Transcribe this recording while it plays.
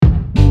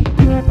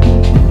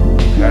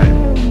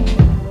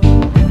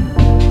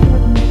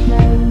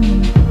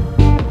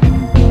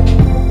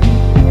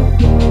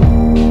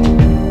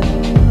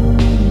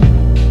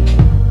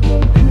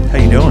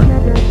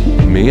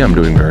I'm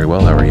doing very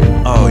well. How are you?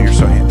 Oh, you're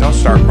so... Don't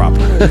start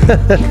properly.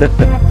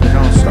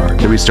 Don't start.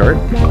 Did we start?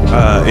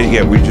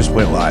 Yeah, we just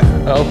went live.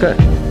 Oh, okay.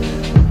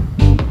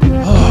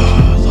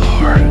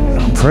 Oh, Lord.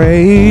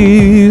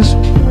 Praise.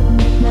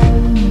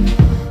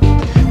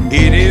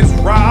 It is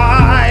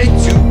right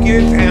to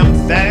give him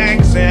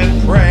thanks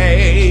and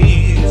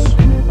praise.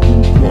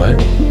 What?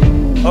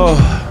 Oh.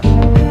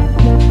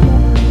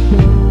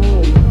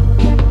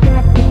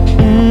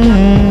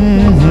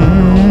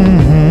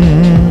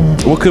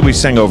 What could we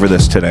sing over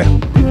this today?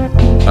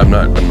 I'm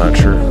not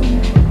sure.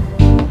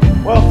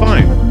 Well,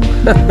 fine.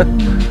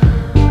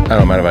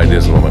 I'm out of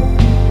ideas at the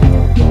moment.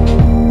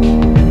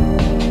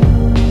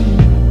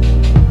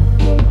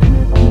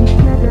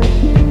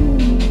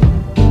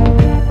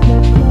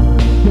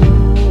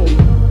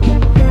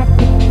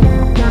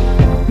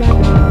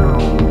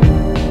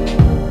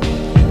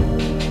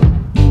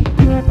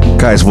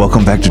 Guys,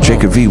 welcome back to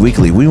Jacob V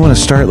Weekly. We want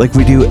to start like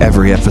we do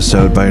every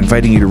episode by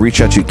inviting you to reach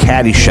out to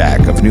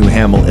Caddyshack of New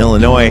Hamel,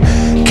 Illinois.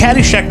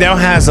 Caddyshack now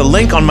has a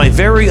link on my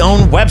very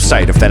own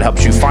website, if that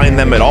helps you find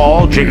them at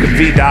all.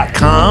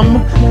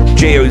 JacobV.com,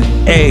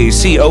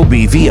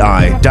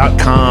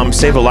 JACOBVI.com.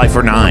 Save a life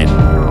for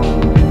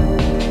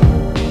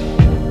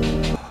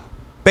 9.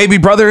 Baby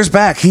Brother is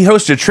back. He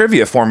hosted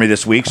trivia for me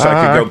this week, so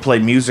I could go play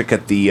music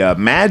at the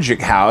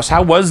Magic House.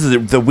 How was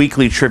the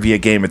weekly trivia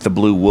game at the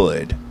Blue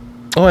Wood?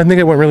 Oh, I think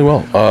it went really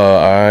well.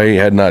 I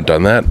had not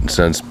done that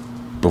since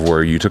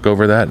before you took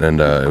over that, and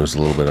it was a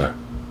little bit of...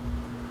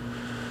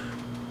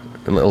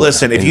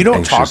 Listen, if you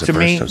don't talk to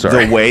me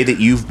the way that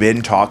you've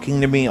been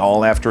talking to me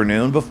all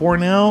afternoon before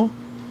now...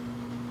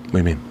 What do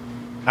you mean?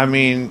 I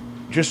mean,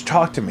 just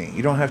talk to me.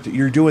 You don't have to...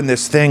 You're doing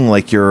this thing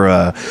like you're...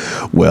 I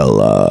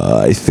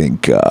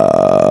think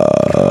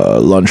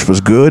lunch was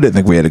good. I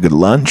think we had a good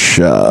lunch.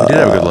 We did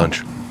have a good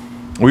lunch.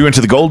 We went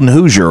to the Golden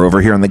Hoosier over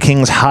here on the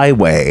Kings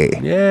Highway.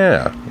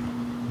 Yeah.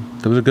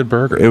 It was a good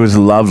burger. It was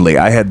lovely.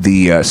 I had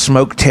the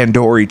smoked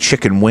tandoori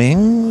chicken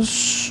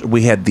wings.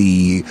 We had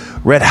the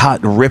red hot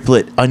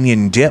riplet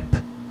onion dip.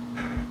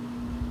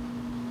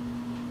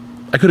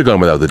 I could have gone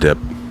without the dip.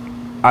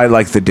 I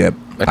like the dip.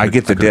 I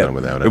get the dip.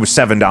 Without it was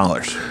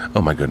 $7.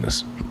 Oh my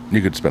goodness.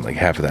 You could spend like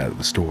half of that at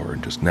the store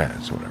and just or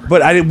whatever.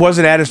 But I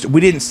wasn't at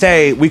we didn't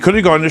say we could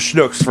have gone to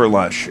Schnucks for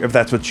lunch if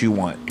that's what you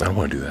want. I don't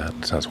want to do that.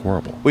 It sounds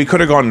horrible. We could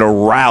have gone to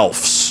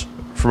Ralph's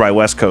for my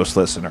West Coast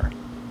listener.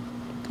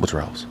 What's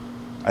Ralph's?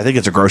 I think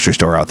it's a grocery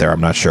store out there. I'm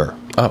not sure.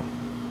 Oh.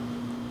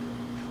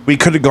 We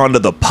could have gone to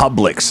the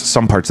Publix.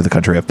 Some parts of the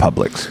country have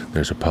Publix.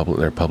 There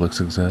Publix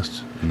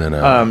exists. And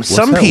then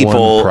some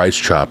people Price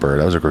Chopper.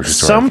 That was a grocery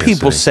store. Some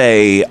people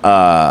say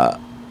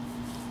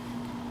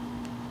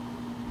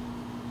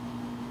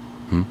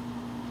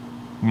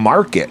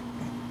market.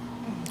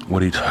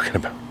 What are you talking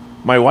about?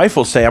 My wife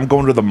will say I'm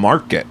going to the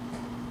market.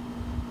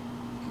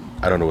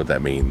 I don't know what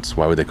that means.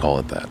 Why would they call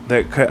it that?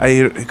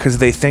 Because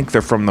they think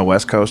they're from the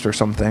West Coast or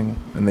something,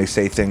 and they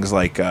say things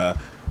like,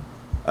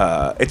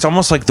 it's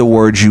almost like the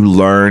words you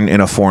learn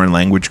in a foreign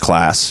language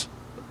class.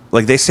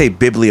 Like they say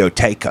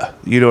biblioteca.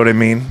 You know what I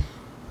mean?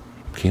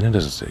 Keenan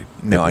doesn't say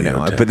no, I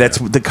know. But that's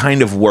the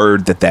kind of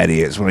word that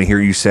is. When I hear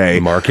you say...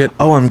 Market?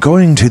 Oh, I'm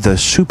going to the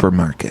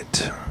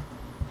supermarket.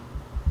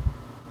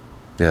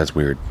 Yeah, that's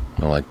weird.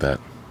 I like that.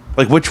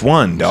 Like which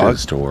one, dog?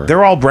 Store.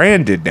 They're all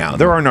branded now.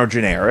 There are no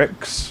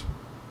generics.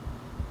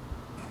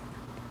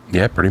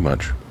 Yeah, pretty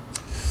much.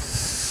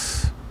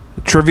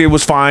 Trivia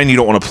was fine. You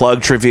don't want to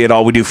plug trivia at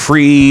all. We do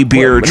free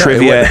beer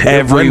trivia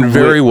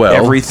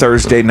every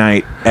Thursday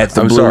night at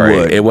the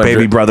Blue Wood.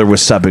 Baby Brother was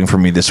subbing for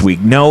me this week.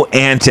 No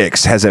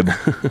Antics has a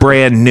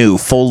brand new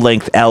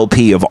full-length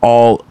LP of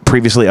all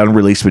previously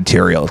unreleased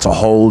material. It's a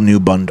whole new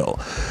bundle.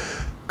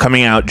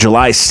 Coming out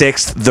July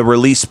 6th, the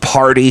release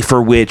party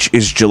for which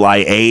is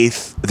July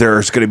 8th.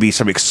 There's going to be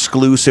some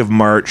exclusive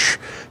merch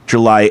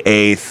July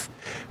 8th.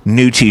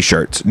 New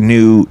t-shirts,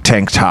 new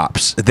tank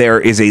tops.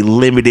 There is a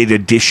limited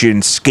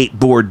edition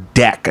skateboard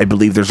deck. I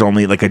believe there's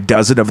only like a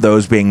dozen of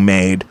those being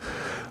made.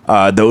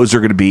 Those are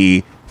going to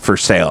be for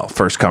sale.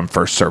 First come,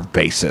 first served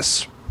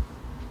basis.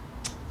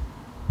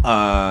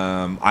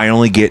 I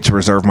only get to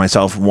reserve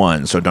myself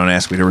one, so don't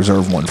ask me to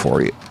reserve one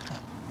for you.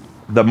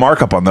 The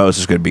markup on those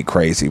is going to be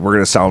crazy. We're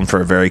going to sell them for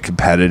a very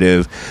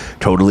competitive,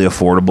 totally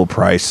affordable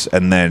price,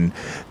 and then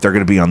they're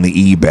going to be on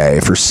the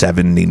eBay for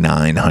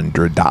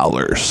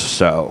 $7,900.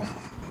 So...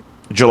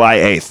 July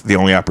 8th, the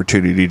only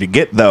opportunity to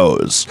get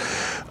those.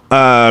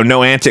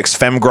 No Antics,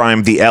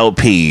 Femgrime, the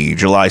LP,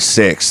 July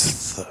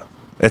 6th.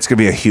 It's going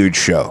to be a huge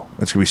show.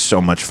 It's going to be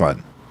so much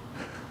fun.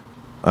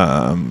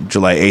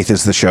 July 8th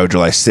is the show.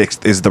 July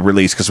 6th is the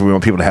release because we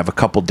want people to have a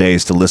couple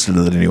days to listen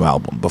to the new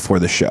album before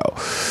the show.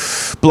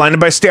 Blinded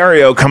by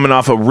Stereo coming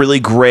off a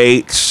really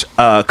great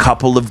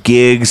couple of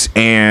gigs,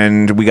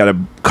 and we got a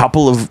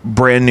couple of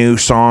brand new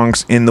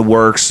songs in the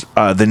works,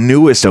 the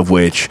newest of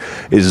which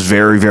is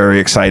very, very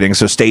exciting.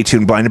 So stay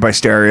tuned. Blinded by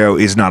Stereo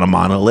is not a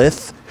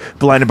monolith.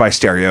 Blinded by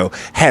Stereo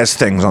has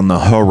things on the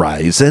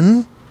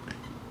horizon.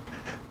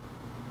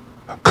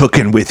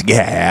 Cooking with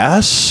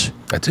Gas.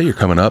 I'd say you're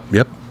coming up.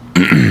 Yep.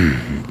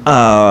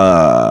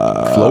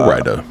 Flow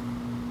Rider.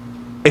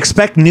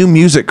 expect new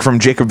music from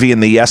Jacob V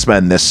and the Yes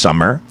Men this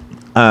summer.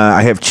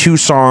 I have 2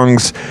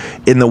 songs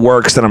in the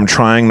works that I'm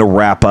trying to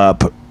wrap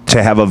up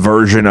to have a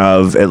version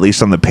of, at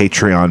least on the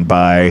Patreon,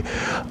 by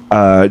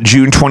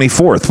June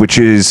 24th, which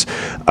is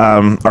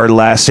our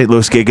last St.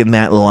 Louis gig in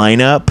that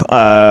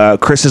lineup.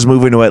 Chris is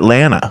moving to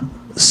Atlanta,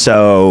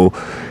 so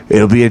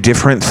it'll be a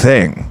different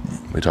thing.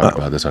 We talked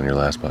about this on your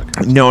last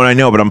podcast. No, I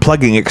know, but I'm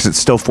plugging it because it's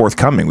still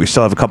forthcoming. We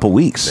still have a couple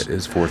weeks. It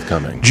is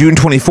forthcoming. June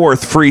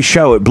 24th, free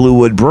show at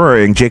Bluewood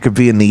Brewing. Jacob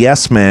V and the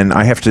Yes Men.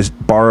 I have to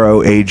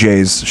borrow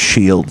AJ's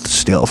shield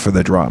still for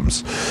the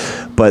drums,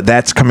 but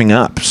that's coming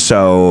up.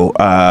 So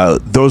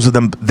those are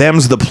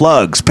them's the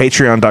plugs.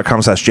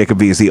 Patreon.com/Jacob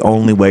V is the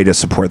only way to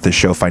support this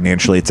show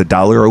financially. It's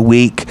 $1 a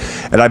week,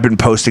 and I've been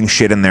posting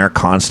shit in there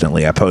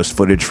constantly. I post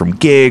footage from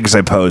gigs.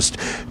 I post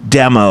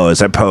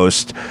demos. I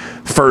post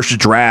first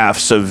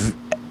drafts of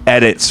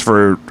edits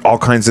for all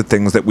kinds of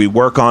things that we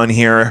work on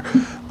here.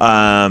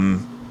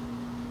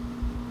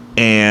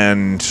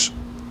 And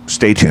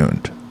stay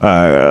tuned.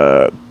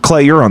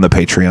 Clay, you're on the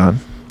Patreon.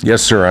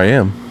 Yes, sir, I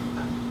am.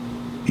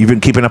 You've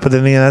been keeping up with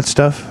any of that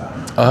stuff?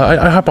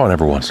 I hop on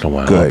every once in a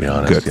while, good, I'll be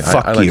honest. Good. Yeah,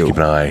 Fuck I like you. to keep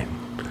an eye.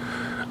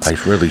 I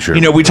really should.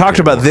 You know, we talked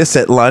about this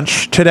at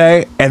lunch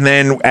today, and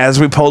then as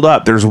we pulled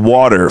up, there's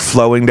water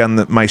flowing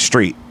down my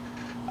street.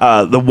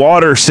 The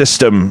water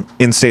system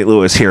in St.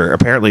 Louis here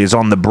apparently is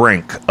on the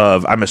brink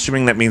of, I'm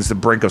assuming that means the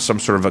brink of some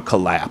sort of a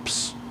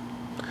collapse.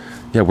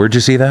 Yeah, where'd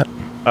you see that?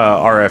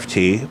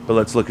 RFT, but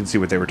let's look and see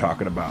what they were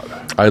talking about.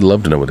 I'd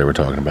love to know what they were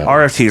talking about.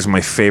 RFT is my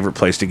favorite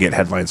place to get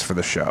headlines for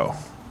the show.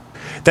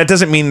 That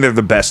doesn't mean they're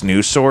the best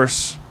news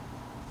source.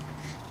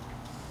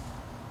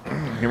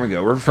 Here we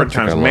go. Riverfront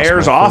Times.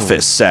 Mayor's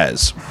office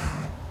says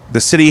the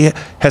city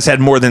has had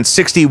more than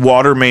 60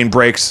 water main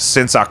breaks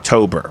since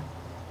October.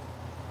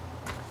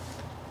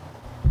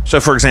 So,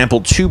 for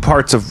example, 2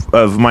 parts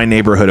of my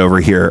neighborhood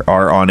over here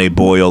are on a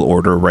boil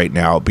order right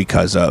now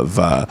because of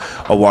a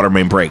water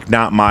main break.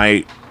 Not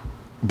my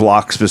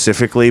block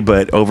specifically,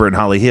 but over in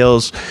Holly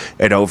Hills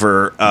and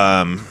over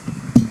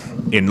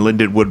in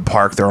Lindenwood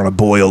Park, they're on a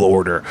boil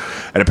order.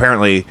 And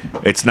apparently,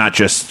 it's not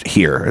just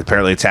here.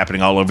 Apparently, it's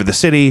happening all over the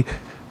city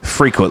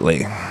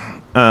frequently.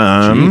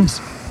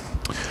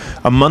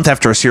 A month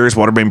after a serious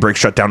water main break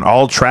shut down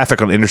all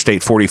traffic on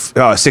Interstate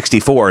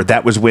 64,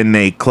 that was when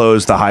they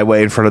closed the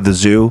highway in front of the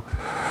zoo.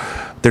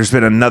 There's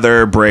been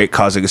another break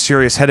causing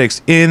serious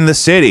headaches in the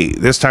city,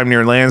 this time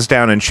near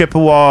Lansdowne and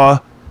Chippewa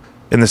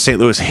in the St.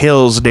 Louis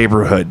Hills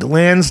neighborhood.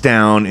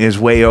 Lansdowne is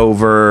way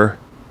over.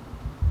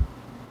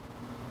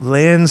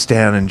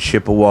 Lansdowne and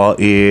Chippewa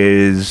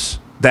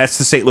that's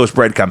the St. Louis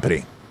Bread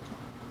Company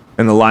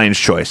and the Lion's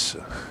Choice.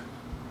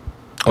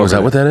 Oh, is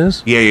that what that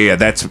is? Yeah.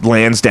 That's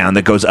Lansdowne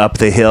that goes up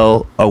the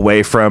hill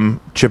away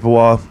from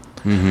Chippewa.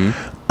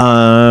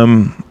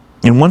 Mm-hmm.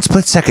 In one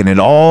split second, it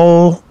went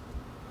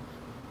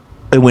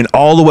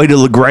all the way to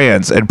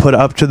LeGrand's and put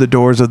up to the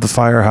doors of the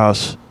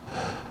firehouse.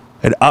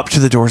 And up to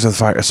the doors of the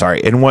fire.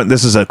 Sorry.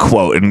 This is a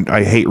quote, and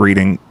I hate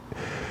reading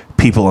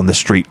people on the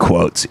street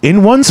quotes.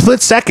 In one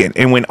split second,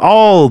 it went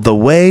all the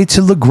way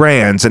to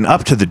LeGrand's and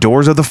up to the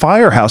doors of the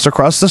firehouse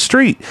across the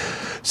street,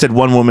 said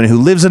one woman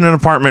who lives in an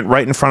apartment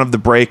right in front of the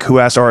break, who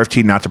asked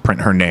RFT not to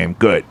print her name.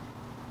 Good.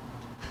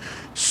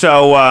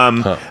 So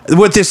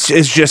what this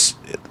is just,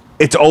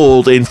 it's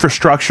old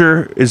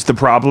infrastructure is the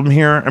problem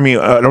here. I mean,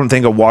 I don't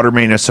think a water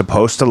main is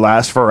supposed to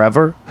last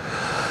forever.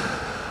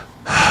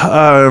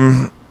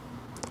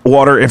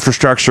 Water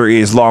infrastructure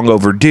is long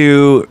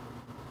overdue.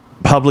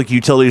 Public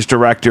Utilities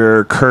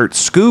Director Kurt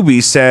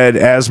Scooby said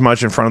as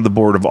much in front of the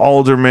Board of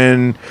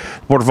Aldermen.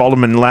 Board of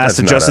Aldermen last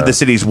adjusted the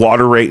city's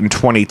water rate in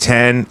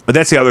 2010. But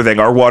that's the other thing.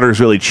 Our water is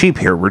really cheap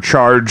here. We're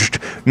charged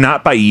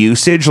not by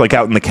usage like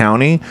out in the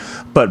county,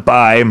 but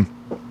by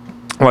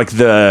like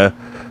the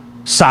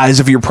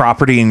size of your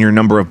property and your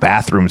number of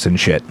bathrooms and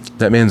shit.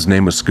 That man's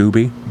name was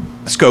Scooby?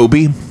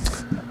 Scooby.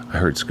 I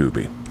heard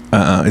Scooby.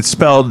 It's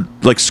spelled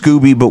like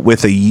Scooby, but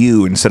with a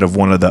U instead of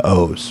one of the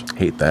O's.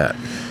 Hate that.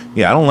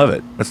 Yeah, I don't love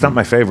it. It's not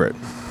my favorite.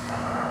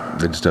 It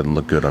just doesn't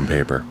look good on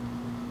paper.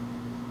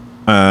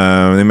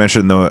 They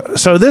mentioned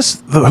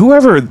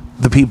whoever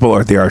the people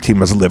are at the RT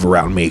must live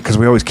around me because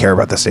we always care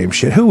about the same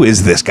shit. Who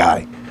is this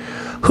guy?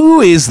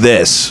 Who is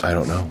this? I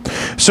don't know.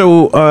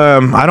 So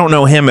I don't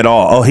know him at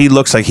all. Oh, he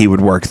looks like he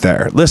would work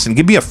there. Listen,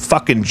 give me a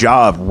fucking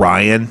job,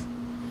 Ryan.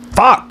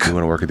 Fuck. You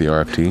want to work at the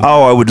RFT?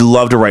 Oh, I would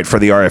love to write for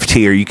the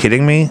RFT. Are you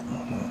kidding me?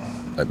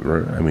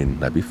 I mean,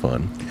 that'd be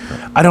fun.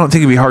 I don't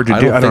think it'd be hard to do.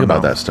 I don't think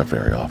about that stuff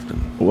very often.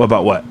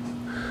 About what?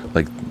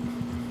 Like,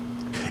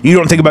 you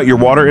don't think about your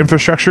water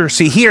infrastructure?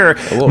 See, here,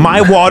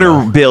 my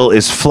water bill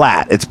is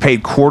flat. It's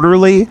paid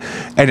quarterly,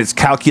 and it's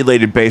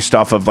calculated based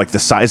off of like the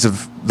size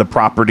of the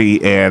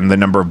property and the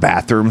number of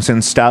bathrooms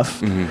and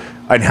stuff.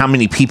 Mm-hmm. And how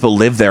many people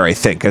live there, I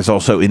think, is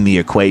also in the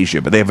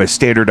equation. But they have a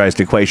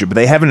standardized equation. But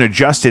they haven't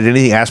adjusted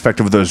any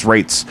aspect of those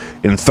rates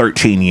in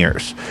 13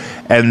 years.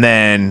 And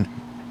then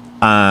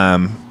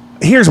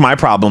here's my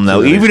problem,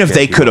 though. Even if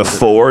they could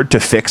afford to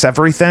fix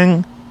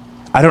everything,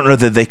 I don't know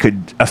that they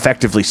could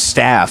effectively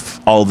staff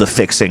all the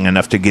fixing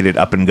enough to get it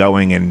up and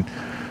going and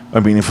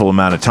a meaningful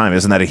amount of time.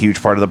 Isn't that a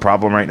huge part of the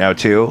problem right now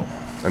too?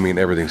 I mean,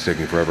 everything's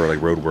taking forever,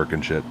 like road work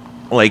and shit.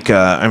 Like,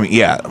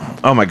 yeah.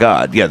 Oh my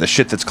God, yeah. The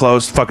shit that's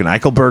closed. Fucking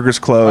Eichelberger's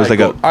closed.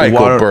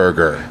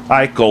 Eichelberger.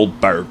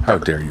 Eichelberger. How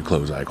dare you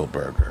close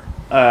Eichelberger?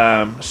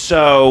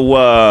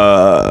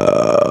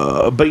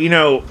 But you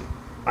know,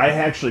 I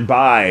actually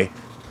buy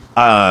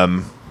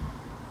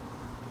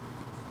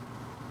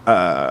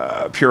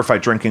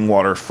purified drinking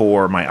water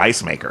for my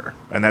ice maker,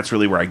 and that's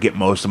really where I get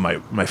most of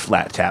my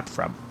flat tap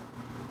from.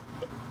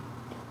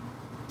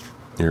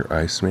 Your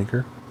ice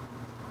maker?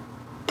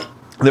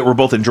 That we're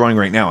both enjoying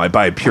right now. I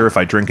buy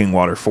purified drinking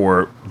water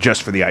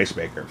just for the ice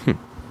maker.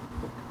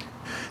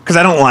 Because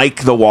I don't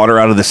like the water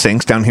out of the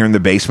sinks down here in the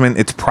basement.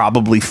 It's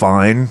probably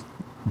fine,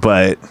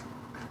 but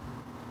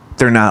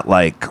they're not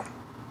like...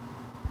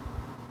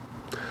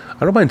 I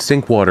don't mind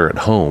sink water at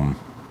home.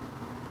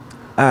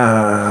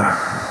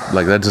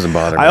 Like, that doesn't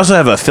bother me. I also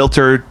have a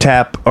filter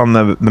tap on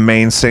the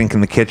main sink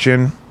in the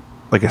kitchen.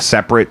 Like a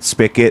separate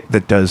spigot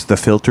that does the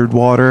filtered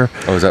water.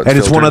 Oh, is that and filtered?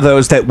 It's one of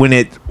those that when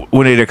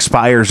it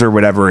expires or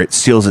whatever, it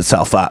seals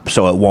itself up,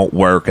 so it won't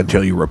work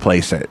until you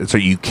replace it. So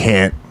you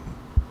can't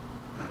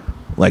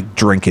like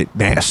drink it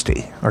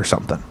nasty or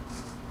something.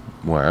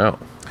 Wow.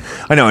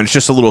 I know, and it's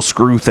just a little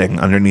screw thing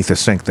underneath the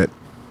sink that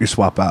you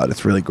swap out.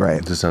 It's really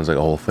great. This sounds like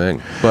a whole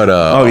thing. But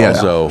oh yeah.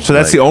 Also, so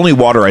that's like, the only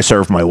water I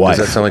serve my wife.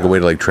 Does that sound like a way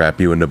to like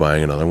trap you into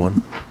buying another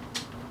one?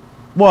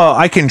 Well,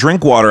 I can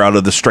drink water out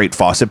of the straight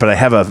faucet, but I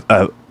have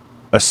a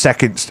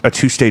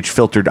two-stage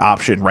filtered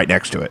option right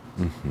next to it.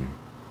 Mm-hmm.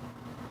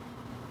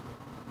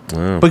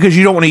 Wow. Because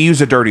you don't want to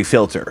use a dirty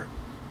filter.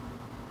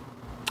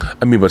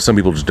 I mean, but some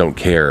people just don't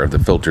care if the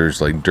filter's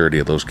like dirty.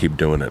 They'll just keep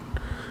doing it.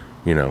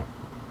 You know,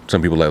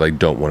 some people like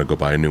don't want to go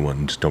buy a new one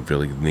and just don't feel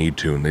like they need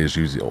to, and they just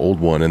use the old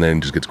one, and then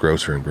it just gets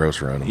grosser and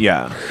grosser on them.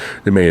 Yeah,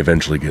 they may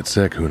eventually get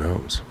sick. Who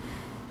knows?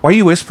 Why are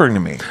you whispering to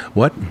me?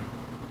 What?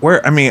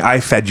 Where? I mean, I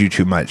fed you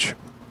too much.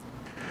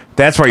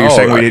 That's why you're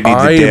saying we didn't need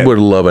the dip. I would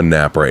love a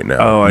nap right now.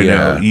 Oh, I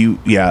know.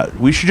 Yeah,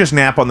 we should just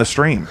nap on the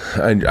stream.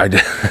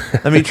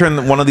 Let me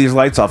turn one of these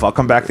lights off. I'll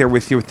come back there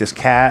with you with this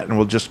cat, and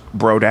we'll just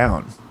bro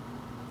down.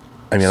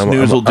 I mean, I'm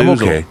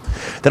okay.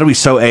 That'll be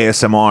so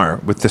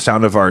ASMR with the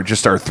sound of our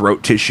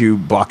throat tissue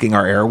blocking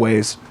our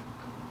airways.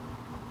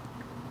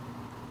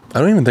 I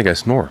don't even think I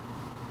snore.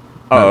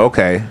 Oh,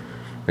 okay.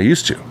 I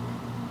used to.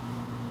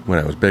 When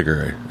I was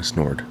bigger, I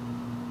snored.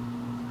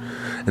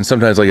 And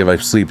sometimes, like, if I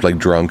sleep, like,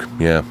 drunk,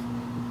 yeah.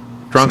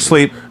 Drunk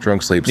sleep?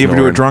 Drunk sleep, You ever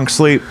do a drunk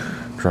sleep?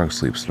 Drunk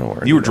sleep,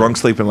 snore. You were drunk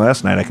sleeping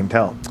last night, I can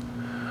tell.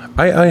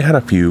 I had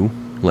a few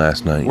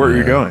last night. Where were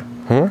you going?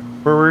 Huh?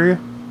 Where were you?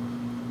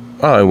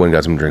 Oh, I went and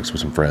got some drinks with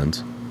some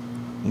friends.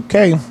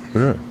 Okay.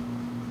 Yeah.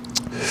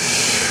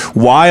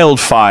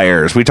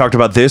 Wildfires. We talked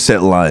about this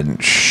at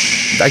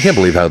lunch. I can't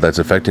believe how that's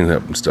affecting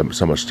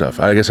so much stuff.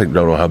 I guess I don't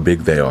know how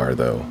big they are,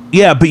 though.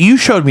 Yeah, but you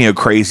showed me a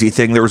crazy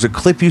thing. There was a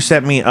clip you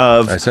sent me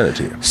of... I sent it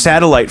to you.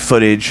 Satellite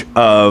footage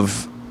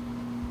of...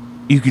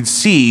 You could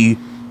see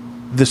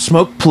the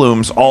smoke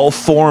plumes all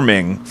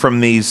forming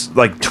from these,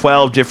 like,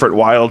 12 different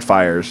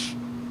wildfires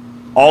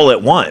all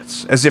at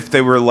once. As if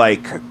they were,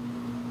 like,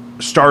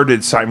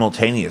 started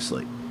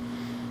simultaneously.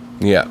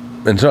 Yeah.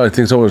 And so I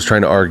think someone was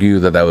trying to argue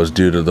that was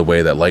due to the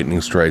way that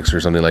lightning strikes or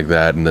something like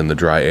that, and then the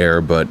dry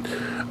air, but...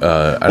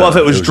 if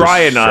it was dry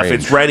enough,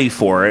 strange. It's ready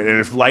for it. And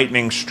if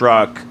lightning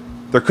struck,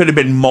 there could have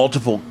been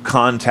multiple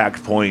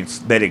contact points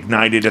that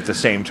ignited at the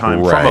same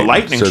time from a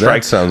lightning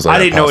strike. That sounds like I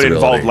didn't know it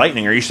involved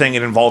lightning. Are you saying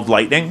it involved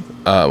lightning?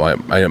 I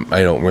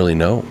don't really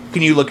know.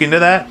 Can you look into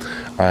that?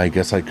 I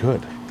guess I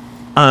could.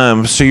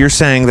 So you're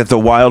saying that the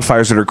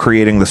wildfires that are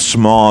creating the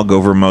smog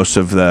over most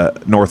of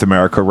the North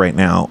America right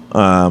now,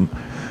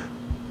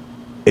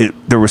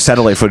 there was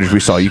satellite footage we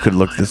saw. You could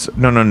look this.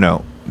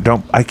 No.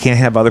 I can't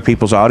have other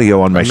people's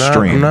audio on my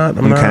stream.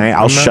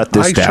 I'll shut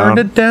this down. I shut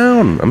it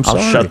down. I'm sorry.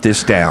 I'll shut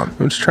this down.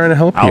 I'm just trying to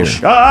help you. I'll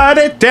shut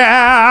it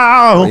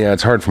down. Yeah,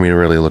 it's hard for me to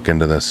really look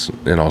into this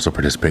and also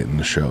participate in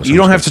the show. So you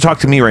don't have to talk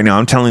to me right now.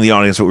 I'm telling the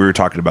audience what we were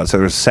talking about. So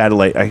there's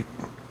satellite. I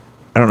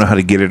don't know how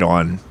to get it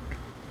on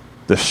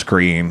the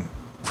screen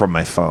from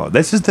my phone.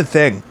 This is the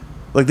thing.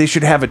 Like, they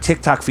should have a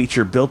TikTok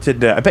feature built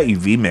into... I bet you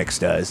vMix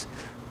does.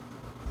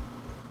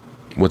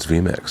 What's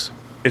vMix?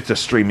 It's a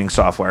streaming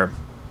software.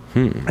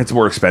 It's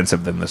more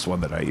expensive than this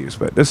one that I use,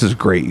 but this is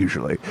great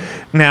usually.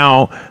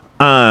 Now,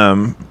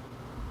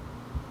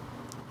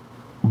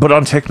 but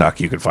on TikTok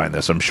you can find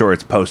this. I'm sure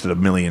it's posted a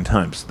million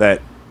times.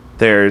 That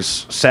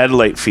there's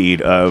satellite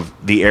feed of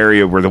the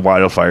area where the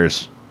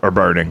wildfires are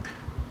burning,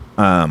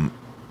 and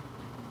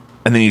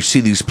then you see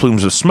these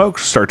plumes of smoke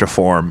start to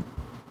form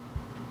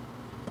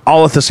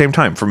all at the same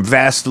time from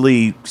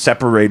vastly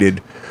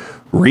separated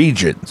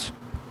regions.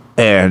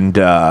 And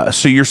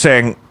so you're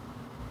saying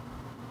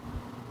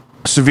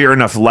severe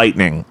enough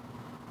lightning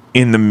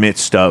in the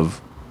midst of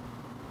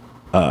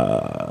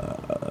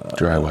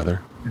dry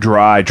weather,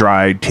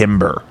 dry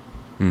timber.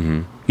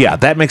 Mm-hmm. Yeah,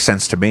 that makes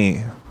sense to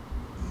me.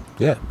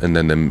 Yeah, and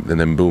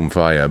then boom,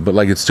 fire. But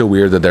like, it's still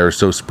weird that they're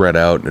so spread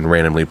out and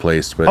randomly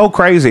placed. But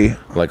crazy!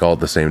 Like all at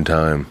the same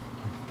time.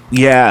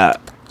 Yeah.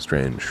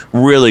 Strange.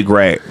 Really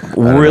great.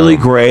 Really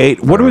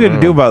great. What are we going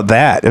to do about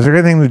that? Is there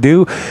anything to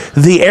do?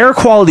 The air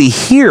quality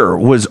here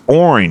was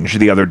orange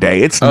the other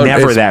day. It's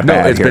never that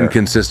bad. No, it's been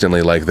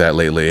consistently like that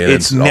lately. And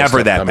it's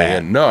never that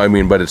bad. No, I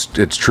mean, but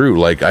it's true.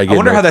 Like I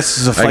wonder how this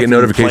is affecting I get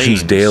notifications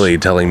planes. daily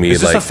telling me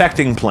is this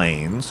affecting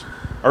planes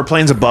or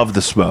planes above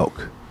the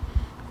smoke?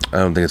 I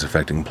don't think it's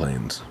affecting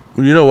planes.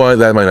 You know what?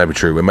 That might not be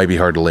true. It might be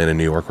hard to land in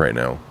New York right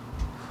now.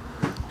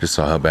 Just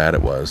saw how bad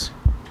it was.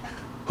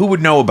 Who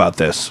would know about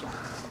this?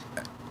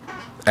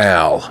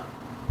 Al.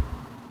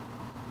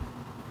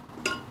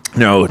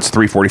 No, it's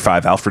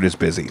 3:45. Alfred is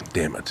busy.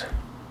 Damn it.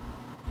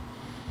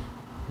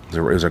 It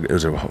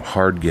was a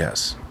hard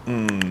guess.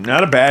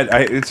 Not a bad.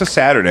 It's a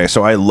Saturday,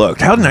 so I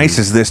looked. How nice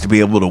is this to be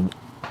able to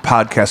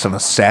podcast on a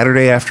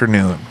Saturday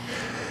afternoon?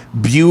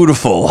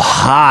 Beautiful,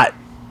 hot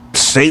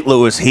St.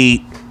 Louis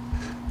heat.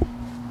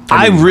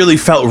 I really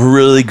felt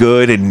really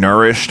good and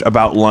nourished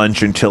about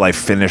lunch until I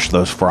finished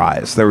those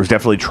fries. There was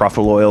definitely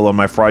truffle oil on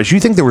my fries. You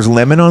think there was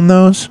lemon on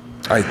those?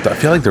 I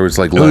feel like there was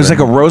like lemon. It was like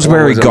a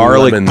rosemary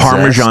garlic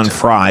Parmesan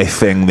fry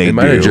thing they do. It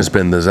might have just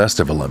been the zest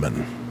of a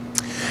lemon.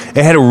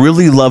 It had a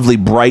really lovely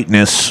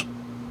brightness,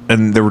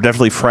 and there were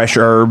definitely fresh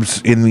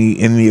herbs in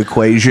the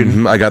equation.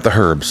 Mm-hmm. I got the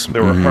herbs.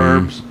 There were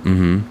herbs,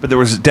 but there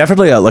was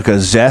definitely a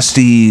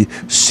zesty,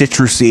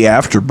 citrusy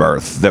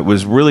afterbirth that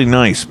was really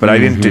nice. But I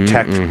didn't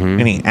detect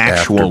any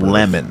actual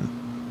lemon.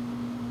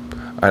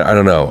 I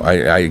don't know.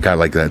 I got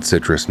like that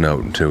citrus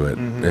note to it,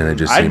 and it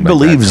just seemed I'd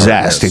believe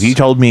zest. If you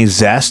told me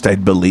zest,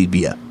 I'd believe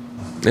you.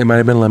 It might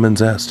have been lemon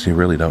zest. You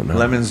really don't know.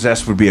 Lemon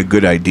zest would be a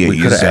good idea. We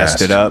you zest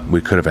asked. it up.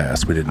 We could have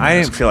asked. We didn't. I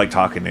didn't feel like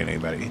talking to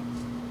anybody.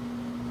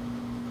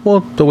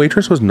 Well, the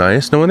waitress was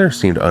nice. No one there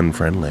seemed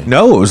unfriendly.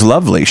 No, it was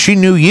lovely. She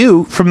knew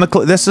you from the.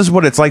 This is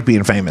what it's like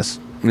being famous.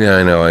 Yeah,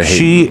 I know. I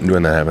hate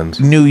when that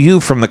happens. Knew you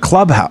from the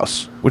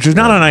clubhouse, which is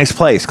not a nice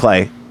place,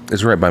 Clay.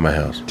 It's right by my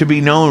house. To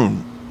be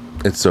known.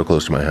 It's so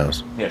close to my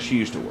house. Yeah, she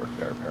used to work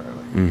there,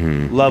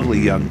 apparently. Lovely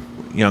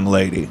young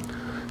lady.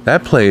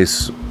 That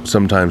place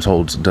sometimes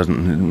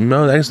doesn't.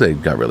 No, I guess they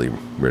got really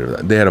rid of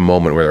that. They had a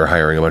moment where they're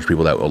hiring a bunch of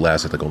people that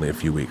lasted like only a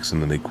few weeks,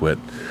 and then they quit.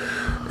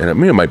 And I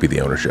mean, it might be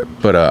the ownership,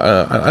 but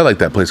I like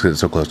that place because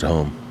it's so close to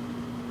home,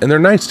 and they're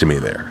nice to me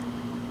there.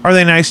 Are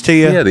they nice to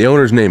you? Yeah, the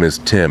owner's name is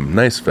Tim.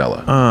 Nice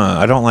fella.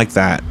 I don't like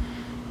that.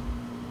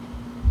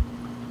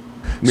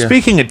 Yeah.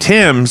 Speaking of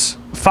Tim's,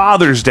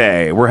 Father's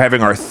Day, we're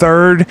having our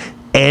 3rd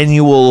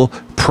annual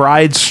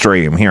Pride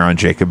stream here on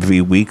Jacob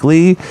V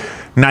Weekly.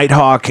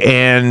 Nighthawk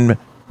and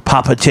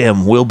Papa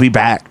Tim will be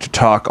back to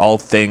talk all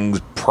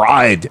things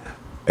Pride.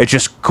 It's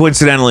just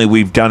coincidentally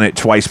we've done it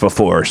twice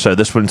before, so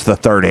this one's the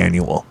 3rd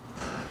annual.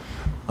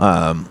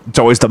 It's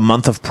always the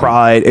month of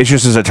Pride. It's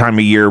just as a time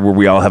of year where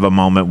we all have a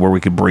moment where we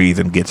can breathe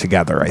and get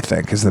together, I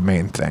think, is the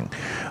main thing.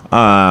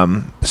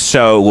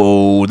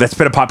 So that's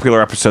been a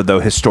popular episode, though,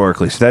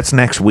 historically. So that's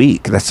next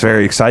week. That's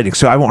very exciting.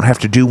 So I won't have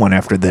to do one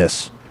after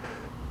this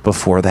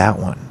before that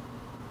one.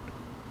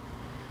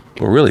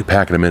 We're really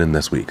packing them in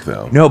this week,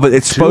 though. No, but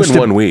it's supposed to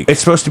 1 week. It's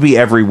supposed to be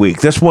every week.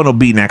 This one will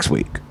be next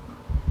week.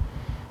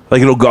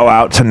 Like it'll go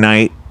out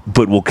tonight,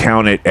 but we'll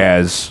count it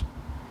as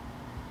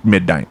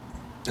midnight.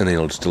 And then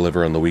you'll just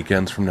deliver on the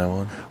weekends from now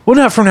on? Well,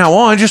 not from now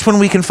on, just when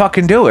we can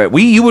fucking do it.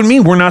 You and me,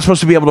 we're not supposed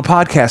to be able to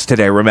podcast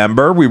today,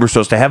 remember? We were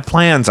supposed to have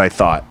plans, I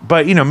thought.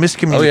 But,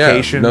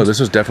 miscommunication. Oh, yeah. No,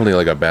 this is definitely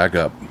like a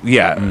backup.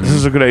 Yeah, This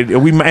is a good idea.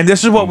 And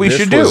this is what we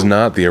should do. This was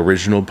not the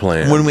original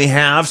plan. When we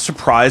have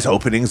surprise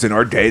openings in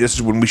our day, this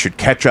is when we should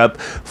catch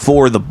up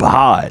for the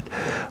pod.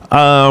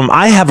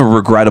 I have a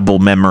regrettable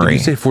memory. Did you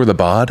say for the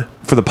bod?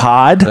 For the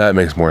pod? That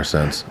makes more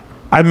sense.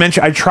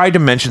 I tried to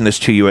mention this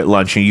to you at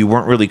lunch, and you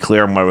weren't really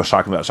clear on what I was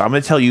talking about. So I'm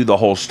going to tell you the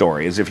whole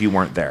story as if you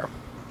weren't there.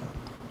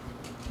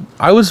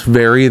 I was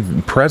very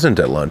present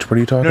at lunch. What are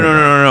you talking about?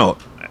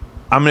 No.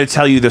 I'm going to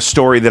tell you the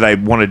story that I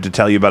wanted to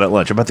tell you about at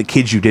lunch, about the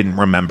kids you didn't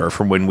remember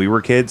from when we were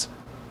kids.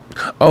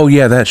 Oh,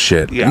 yeah, that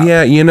shit.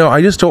 Yeah,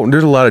 I just don't...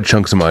 There's a lot of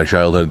chunks of my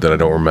childhood that I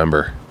don't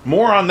remember.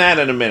 More on that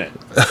in a minute.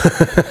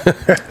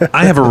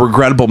 I have a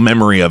regrettable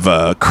memory of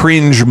a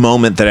cringe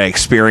moment that I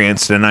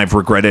experienced, and I've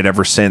regretted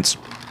ever since.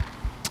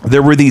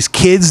 There were these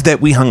kids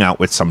that we hung out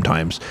with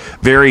sometimes,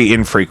 very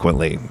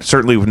infrequently,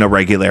 certainly with no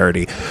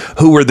regularity,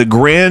 who were the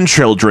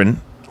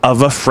grandchildren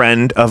of a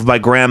friend of my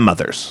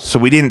grandmother's. So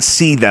we didn't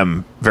see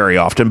them very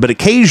often, but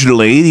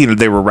occasionally,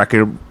 they were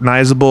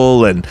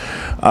recognizable, and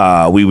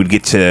we would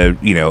get to,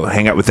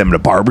 hang out with them at a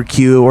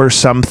barbecue or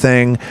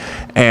something.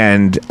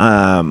 And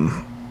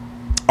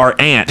our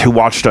aunt, who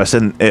watched us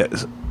in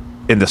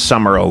the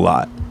summer a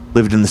lot,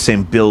 lived in the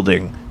same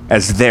building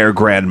as their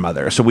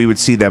grandmother. So we would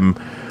see them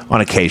on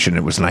occasion.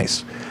 It was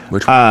nice.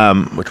 Which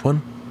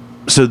one?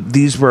 So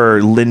these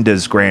were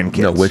Linda's grandkids.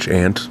 No, which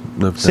aunt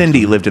lived?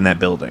 Cindy lived in that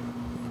building.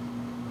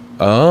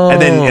 Oh,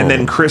 and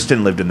then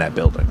Kristen lived in that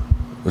building.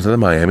 Was that the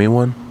Miami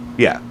one?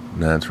 Yeah,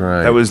 that's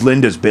right. That was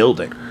Linda's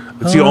building.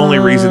 It's the only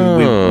reason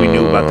we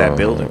knew about that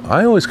building.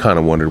 I always kind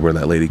of wondered where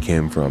that lady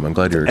came from. I'm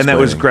glad you're explaining. And that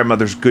was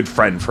grandmother's good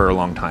friend for a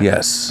long time.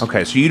 Yes.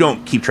 Okay, so you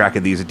don't keep track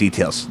of these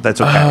details.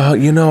 That's okay.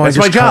 That's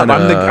my job.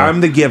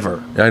 I'm the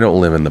giver. I don't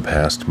live in the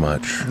past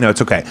much. No,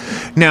 it's okay.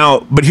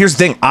 Now, but here's the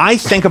thing. I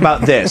think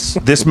about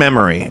this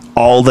memory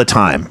all the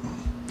time.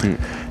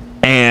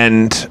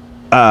 And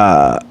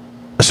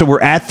so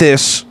we're at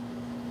this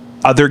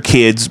other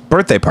kid's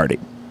birthday party.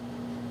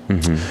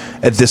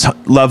 At this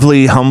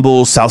lovely,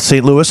 humble South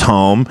St. Louis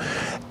home,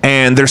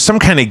 and there's some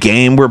kind of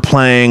game we're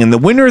playing, and the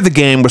winner of the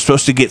game was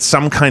supposed to get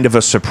some kind of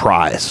a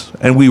surprise,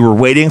 and we were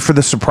waiting for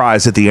the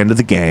surprise at the end of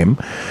the game,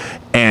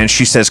 and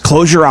she says,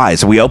 close your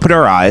eyes, and we open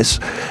our eyes,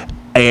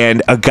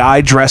 and a guy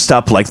dressed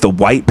up like the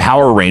White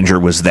Power Ranger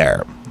was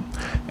there,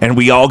 and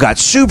we all got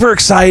super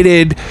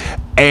excited,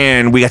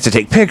 and we got to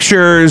take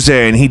pictures,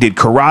 and he did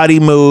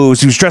karate moves.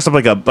 He was dressed up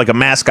like a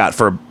mascot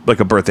for like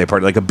a birthday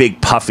party, like a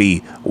big puffy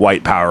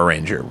White Power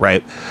Ranger,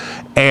 right?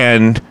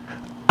 And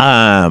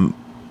blah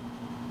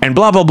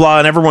blah blah,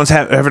 and everyone's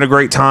having a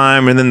great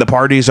time, and then the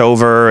party's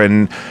over,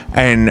 and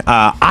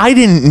I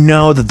didn't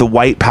know that the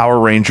White Power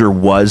Ranger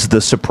was the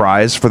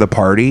surprise for the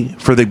party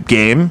for the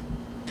game.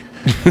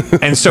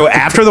 And so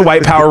after the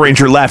White Power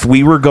Ranger left,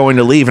 we were going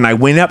to leave, and I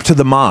went up to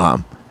the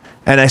mom.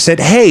 And I said,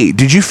 hey,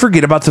 did you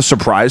forget about the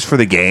surprise for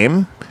the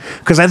game?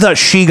 Because I thought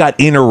she got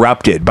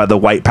interrupted by the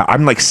White Power.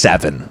 I'm like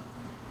 7.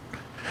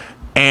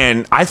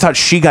 And I thought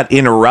she got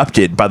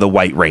interrupted by the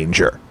White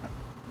Ranger.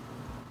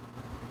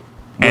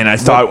 And I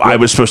thought I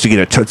was supposed to get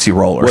a Tootsie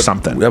Roll or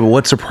something. Yeah, but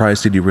what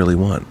surprise did you really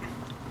want?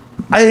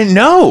 I didn't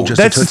know. Just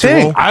That's the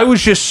thing. Roll? I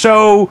was just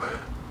so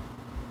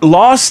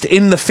lost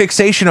in the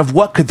fixation of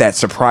what could that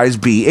surprise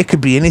be. It could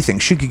be anything.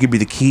 She could give me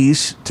the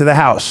keys to the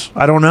house.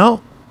 I don't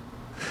know.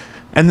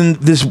 And then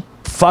this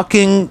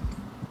fucking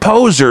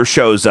poser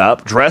shows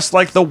up dressed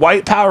like the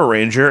White Power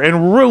Ranger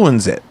and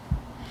ruins it.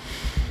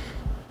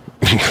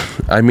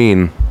 I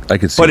mean, I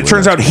could see. But it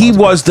turns out he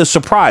was the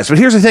surprise. But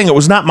here's the thing: it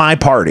was not my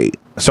party,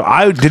 so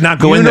I did not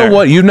go in there. You know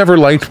what? You never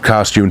liked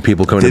costume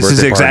people coming to birthday parties.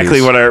 This is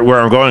exactly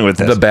where I'm going with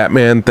this. The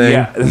Batman thing.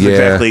 Yeah,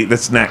 exactly.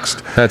 That's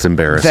next. That's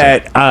embarrassing.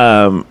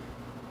 That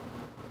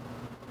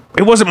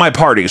it wasn't my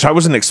party, so I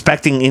wasn't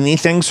expecting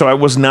anything. So I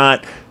was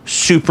not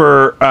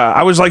super.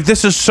 I was like,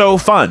 this is so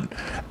fun.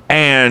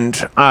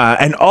 And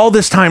all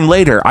this time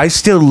later, I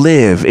still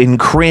live in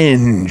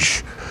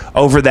cringe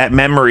over that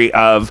memory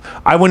of,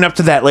 I went up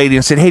to that lady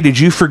and said, hey, did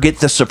you forget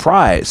the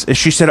surprise? And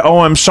she said, oh,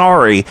 I'm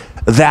sorry.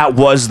 That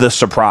was the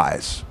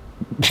surprise.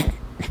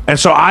 And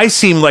so I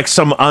seem like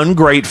some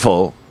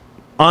ungrateful,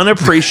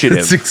 unappreciative.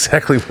 That's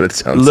exactly what it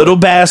sounds little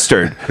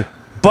bastard.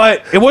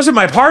 But it wasn't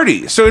my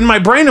party. So in my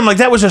brain, I'm like,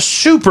 that was a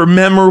super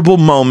memorable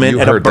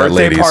moment at a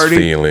birthday party.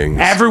 Feelings.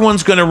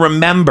 Everyone's going to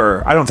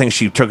remember. I don't think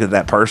she took it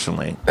that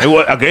personally. It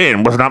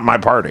was not my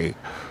party.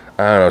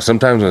 I don't know.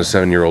 Sometimes when a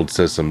 7-year-old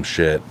says some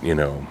shit, you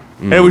know.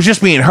 It was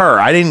just me and her.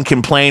 I didn't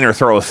complain or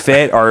throw a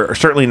fit, or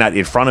certainly not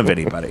in front of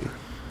anybody.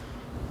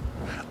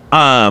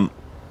 But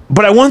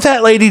I want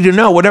that lady to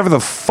know, whatever the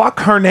fuck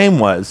her name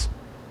was,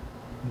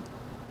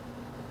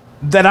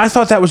 that I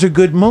thought that was a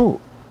good move.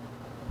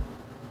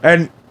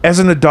 And as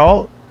an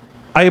adult,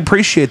 I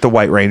appreciate the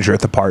White Ranger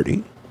at the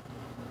party.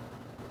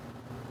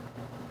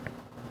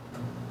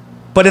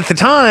 But at the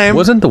time...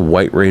 Wasn't the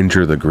White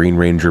Ranger the Green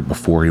Ranger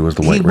before he was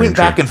the White Ranger? He went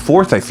back and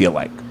forth, I feel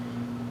like.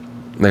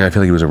 Like, I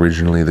feel like he was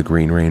originally the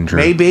Green Ranger.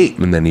 Maybe.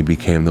 And then he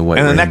became the White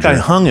Ranger. And then that guy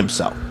hung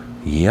himself.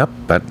 Yep.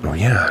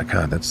 Yeah,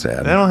 God, that's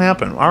sad. That'll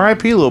happen.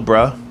 R.I.P., little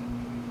bro.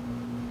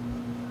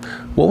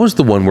 What was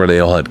the one where they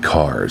all had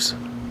cars?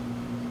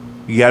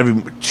 You gotta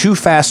be Too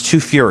Fast, Too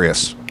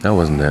Furious. That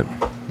wasn't it.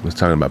 I was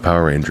talking about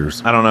Power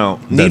Rangers. I don't know.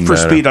 Need for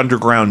Speed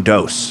Underground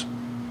Dose.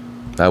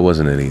 That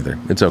wasn't it either.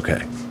 It's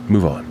okay.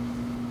 Move on.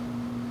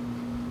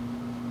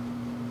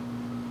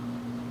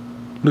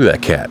 Look at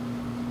that cat.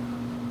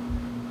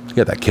 You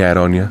got that cat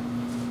on you.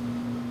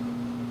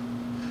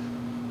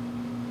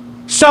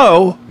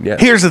 So,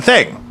 Here's the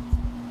thing.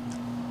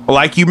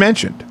 Like you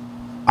mentioned,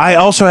 I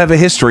also have a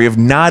history of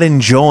not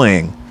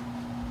enjoying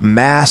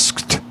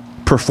masked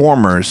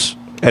performers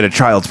at a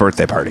child's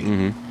birthday party.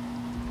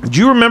 Mm-hmm. Do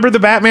you remember the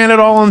Batman at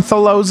all on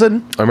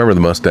Tholosen? I remember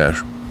the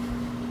mustache.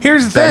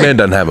 Here's the thing. Batman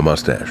doesn't have a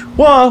mustache.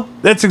 Well,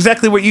 that's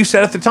exactly what you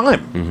said at the time.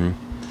 Mm-hmm.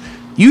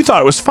 You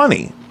thought it was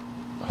funny.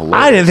 Hilarious.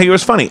 I didn't think it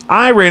was funny.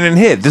 I ran and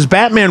hid. This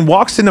Batman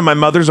walks into my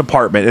mother's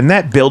apartment, and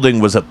that building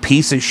was a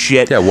piece of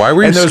shit. Yeah, why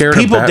were you scared of Batman? And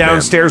those people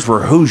downstairs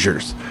were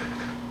Hoosiers.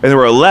 And there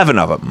were 11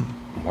 of them.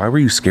 Why were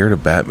you scared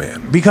of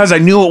Batman? Because I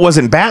knew it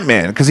wasn't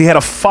Batman, because he had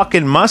a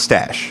fucking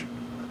mustache.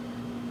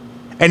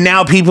 And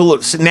now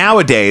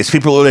nowadays,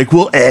 people are like,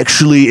 well,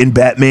 actually, in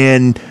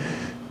Batman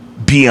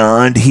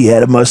Beyond, he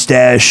had a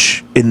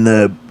mustache in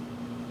the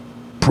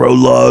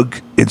prologue.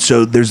 And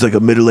so there's like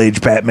a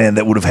middle-aged Batman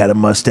that would have had a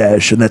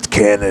mustache, and that's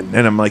canon.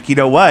 And I'm like, you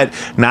know what?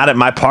 Not at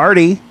my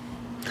party.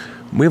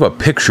 We have a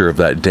picture of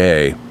that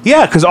day.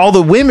 Yeah, because all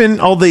the women,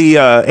 all the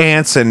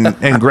aunts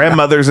and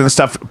grandmothers and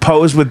stuff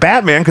posed with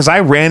Batman because I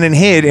ran and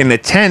hid in a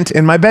tent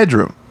in my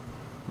bedroom.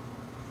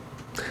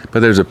 But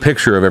there's a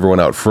picture of everyone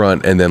out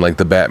front, and then like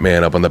the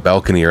Batman up on the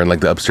balcony or in like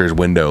the upstairs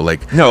window.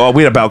 Like no,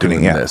 we had a balcony.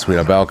 Yeah, we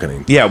had a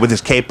balcony. Yeah, with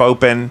his cape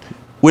open,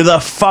 with a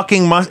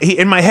fucking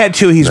in my head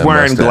too. He's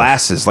wearing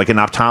glasses, like an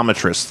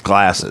optometrist's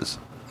glasses.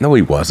 No,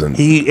 he wasn't.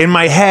 In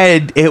my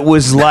head, it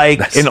was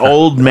like an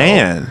old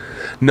man.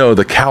 No,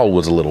 the cowl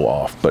was a little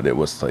off, but it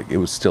was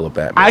still a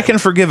Batman. I can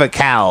forgive a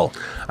cowl.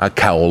 A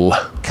cowl.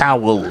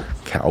 Cowl.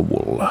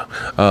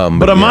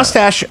 But a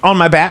mustache on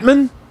my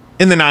Batman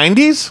in the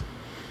 90s?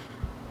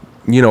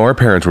 You know, our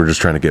parents were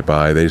just trying to get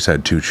by. They just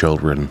had 2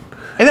 children.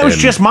 And that was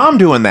just mom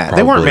doing that.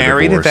 They weren't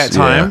married at that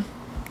time.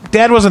 Yeah.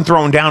 Dad wasn't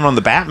throwing down on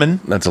the Batman.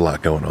 That's a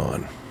lot going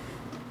on.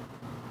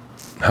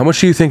 How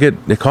much do you think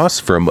it costs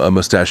for a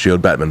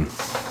mustachioed Batman?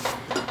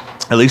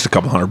 At least a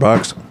couple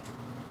 $100.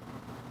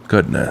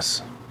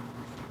 Goodness.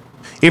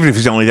 Even if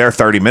he's only there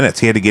 30 minutes,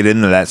 he had to get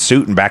into that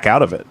suit and back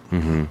out of it.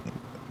 Mm-hmm.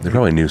 They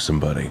probably knew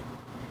somebody.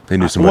 They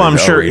knew somebody. Well, I'm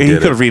sure he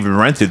could have even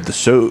rented the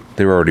suit.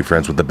 They were already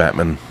friends with the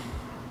Batman.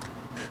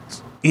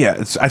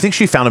 Yeah, I think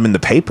she found him in the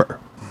paper.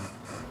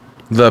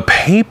 The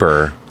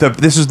paper?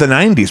 This is the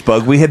 90s,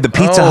 Bug. We had the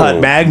Pizza Hut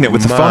magnet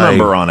with the phone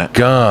number on it.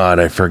 God,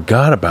 I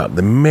forgot about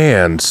the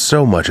man.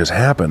 So much has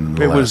happened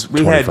in the last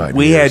 25 years.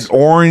 We had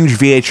orange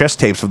VHS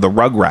tapes of the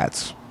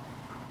Rugrats.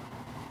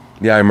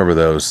 Yeah, I remember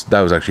those.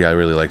 That was actually, I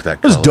really liked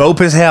that color. It was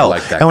dope as hell.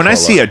 And when I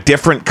see a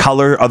different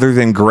color other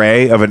than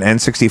gray of an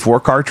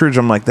N64 cartridge,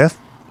 I'm like, I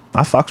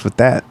fucks with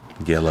that.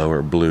 Yellow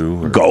or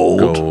blue or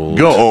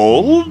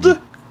gold.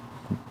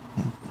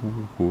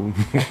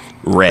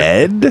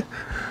 Red.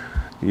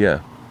 Yeah.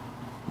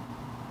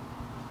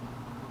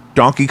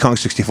 Donkey Kong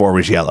 64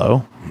 was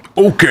yellow.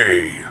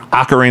 Okay.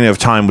 Ocarina of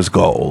Time was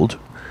gold.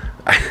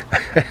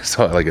 I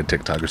saw like a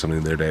TikTok or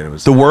something the other day, and it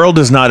was The World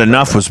Is Not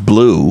Enough was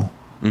blue.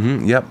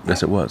 Mm-hmm. Yep.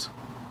 Yes, it was.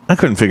 I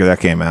couldn't figure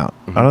that game out.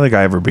 Mm-hmm. I don't think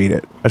I ever beat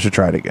it. I should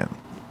try it again.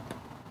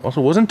 Also,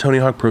 wasn't Tony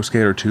Hawk Pro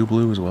Skater 2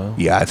 blue as well?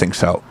 Yeah, I think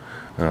so.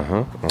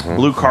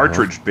 Blue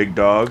cartridge, big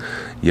dog.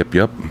 Yep.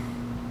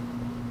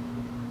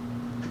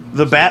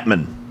 The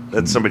Batman.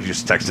 That somebody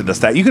just texted us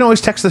that. You can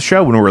always text the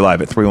show when we're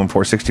live at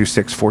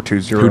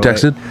 314-626-4208. Who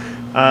texted?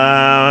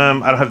 I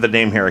don't have the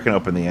name here. I can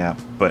open the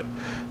app, but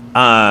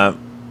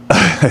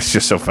it's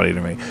just so funny to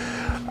me.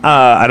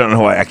 I don't know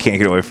why I can't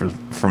get away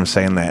from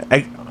saying that.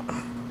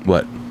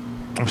 What?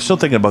 I'm still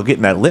thinking about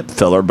getting that lip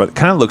filler, but it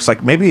kind of looks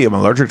like maybe I'm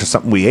allergic to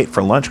something we ate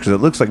for lunch because it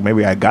looks like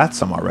maybe I got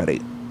some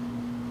already.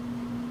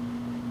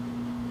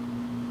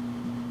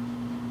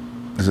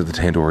 Is it the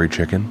tandoori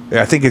chicken?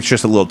 I think it's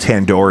just a little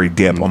tandoori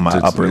dip on my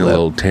upper lip. A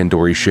little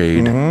tandoori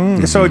shade.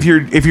 Mm-hmm. So if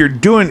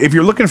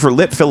you're looking for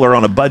lip filler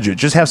on a budget,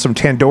 just have some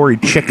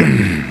tandoori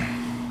chicken.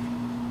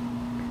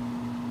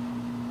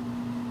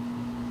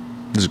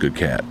 This is a good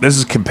cat. This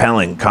is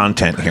compelling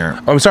content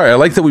here. I'm sorry. I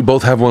like that we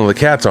both have one of the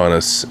cats on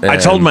us. I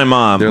told my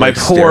mom, my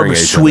poor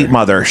sweet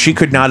mother, she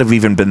could not have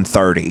even been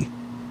 30.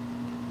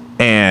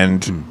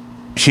 And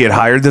she had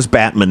hired this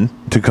Batman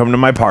to come to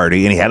my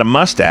party, and he had a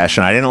mustache,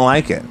 and I didn't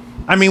like it.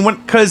 I mean,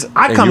 because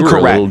I come correct.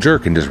 You were a little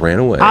jerk and just ran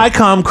away. I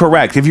come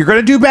correct. If you're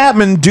going to do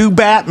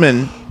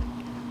Batman,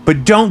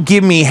 but don't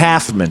give me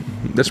Halfman.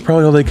 That's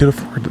probably all they could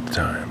afford at the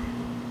time.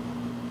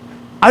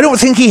 I don't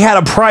think he had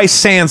a price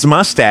sans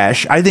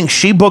mustache. I think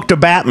she booked a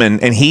Batman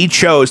and he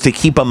chose to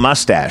keep a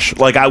mustache.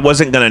 Like I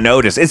wasn't going to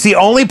notice. It's the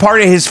only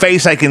part of his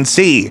face I can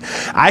see.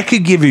 I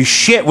could give a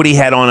shit what he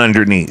had on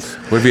underneath.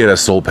 What if he had a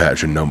soul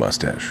patch and no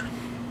mustache?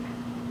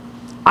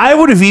 I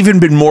would have even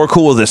been more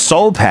cool with a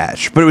soul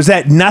patch, but it was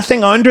that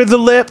nothing under the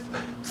lip,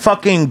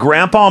 fucking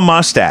grandpa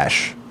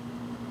mustache.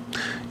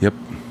 Yep.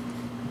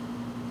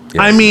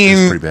 Yeah, I mean,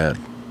 it's pretty bad.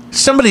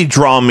 Somebody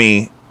draw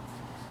me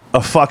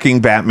a fucking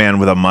Batman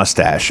with a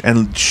mustache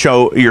and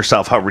show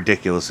yourself how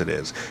ridiculous it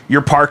is.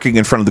 Your parking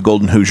in front of the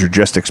Golden Hoosier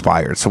just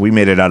expired, so we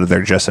made it out of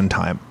there just in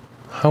time.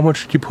 How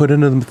much did you put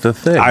into the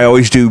thing? I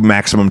always do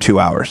maximum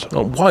 2 hours.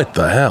 Oh, what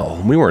the hell?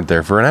 We weren't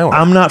there for an hour.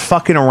 I'm not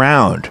fucking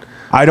around.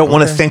 I don't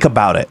want to think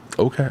about it.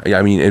 Okay. Yeah,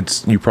 I mean,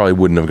 you probably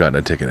wouldn't have gotten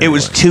a ticket anyway. It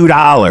was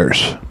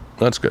 $2.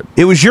 That's good.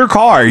 It was your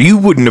car. You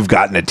wouldn't have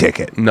gotten a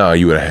ticket. No,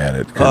 you would have had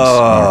it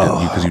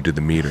because you did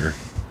the meter.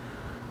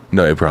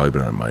 No, it probably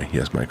been on my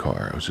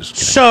car. I was just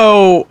kidding.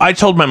 So I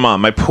told my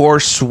mom, my poor,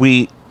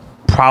 sweet,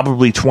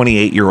 probably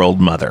 28-year-old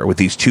mother with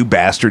these 2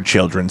 bastard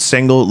children,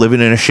 single,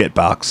 living in a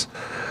shitbox,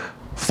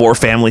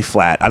 4-family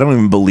flat. I don't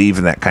even believe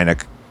in that kind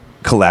of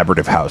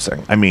collaborative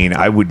housing. I mean,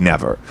 I would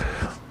never.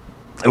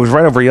 It was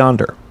right over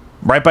yonder,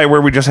 right by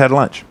where we just had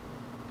lunch.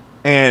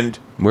 And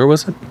where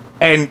was it?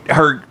 And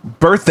her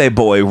birthday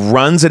boy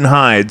runs and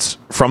hides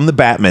from the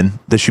Batman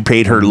that she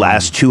paid her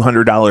last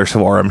 $200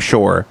 for, I'm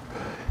sure.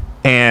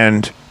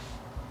 And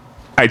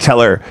I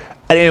tell her,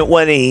 I didn't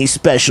want any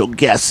special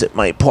guests at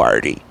my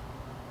party.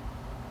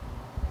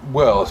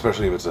 Well,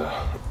 especially if it's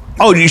a...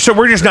 Oh, so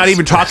we're just not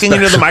even talking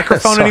into the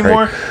microphone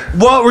anymore?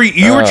 What were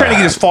you were trying to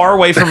get as far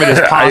away from it as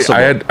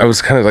possible. I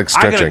was kind of like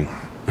stretching.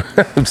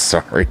 I'm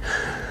sorry.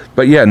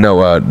 But yeah,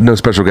 no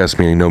special guests,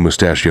 meaning no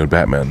mustachioed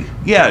Batman.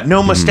 Yeah,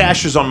 no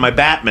mustaches on my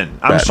Batman.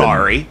 I'm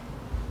sorry.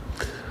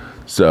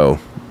 So,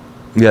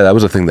 yeah, that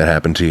was a thing that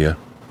happened to you.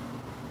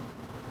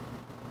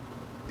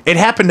 It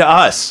happened to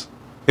us.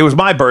 It was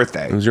my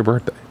birthday. It was your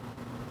birthday.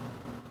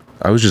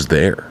 I was just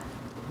there.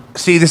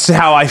 See, this is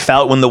how I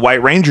felt when the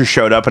White Ranger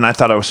showed up and I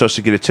thought I was supposed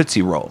to get a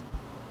Tootsie Roll.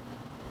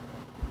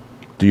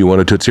 Do you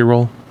want a Tootsie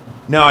Roll?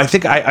 No, I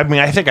think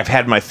I've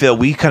had my fill.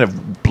 We kind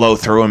of blow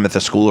through them at the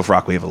School of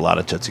Rock. We have a lot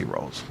of Tootsie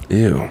Rolls.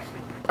 Ew.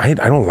 I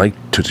don't like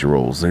Tootsie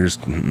Rolls. There's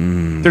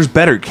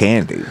better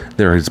candy.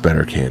 There is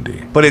better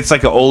candy. But it's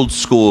like an old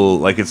school,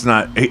 like it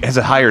has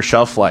a higher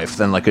shelf life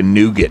than like a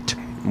nougat.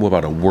 What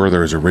about a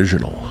Werther's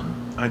Original?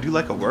 I do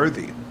like a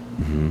Worthy.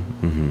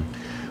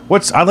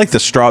 I like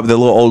the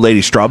little old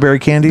lady strawberry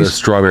candies. The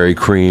strawberry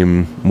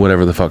cream,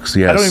 whatever the fuck's,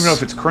 yes. I don't even know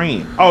if it's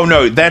cream. Oh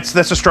no, that's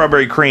a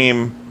strawberry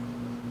cream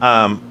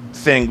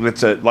thing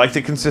that's like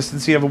the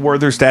consistency of a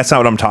Werther's. That's not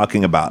what I'm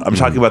talking about. I'm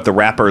talking about the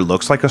wrapper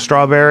looks like a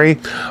strawberry.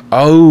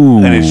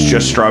 Oh. And it's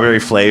just strawberry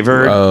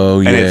flavored. Oh,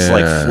 yeah. And it's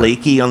like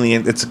flaky on the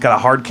it's got a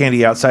hard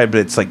candy outside, but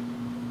it's like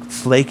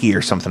flaky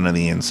or something on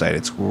the inside.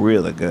 It's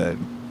really good.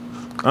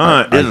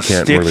 It'll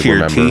stick really to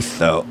your teeth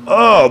though.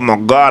 Oh my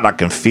God, I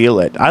can feel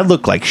it. I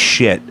look like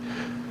shit.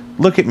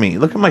 Look at me.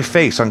 Look at my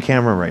face on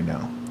camera right now.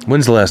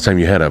 When's the last time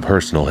you had a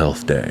personal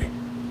health day?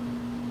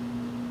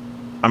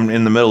 I'm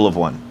in the middle of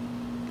one.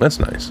 That's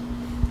nice.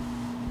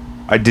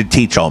 I did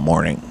teach all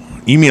morning.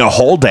 You mean a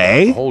whole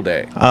day? A whole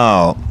day.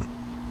 Oh.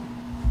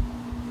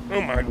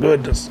 Oh my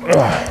goodness.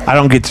 Ugh. I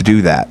don't get to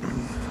do that.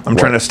 I'm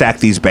trying to stack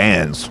these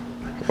bands.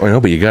 I know,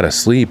 but you gotta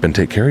sleep and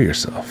take care of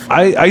yourself.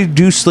 I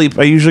do sleep.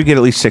 I usually get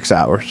at least 6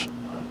 hours.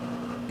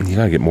 You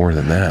gotta get more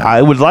than that.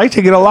 I would like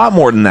to get a lot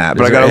more than that,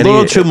 but I got a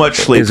little too much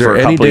sleep for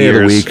a couple of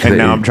years, and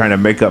now I'm trying to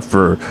make up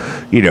for,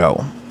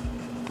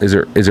 Is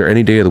there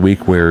any day of the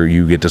week where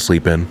you get to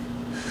sleep in?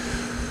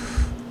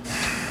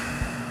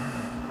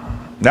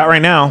 Not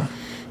right now.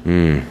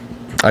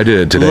 I did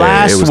it today.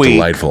 Last it was week,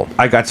 delightful.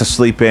 I got to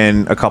sleep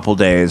in a couple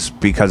days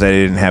because I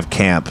didn't have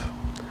camp.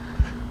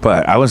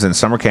 But I was in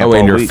summer camp all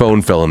and your week.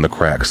 phone fell in the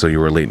crack, so you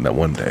were late in that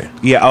one day.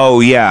 Yeah. Oh,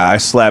 yeah. I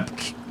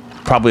slept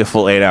probably a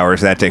full 8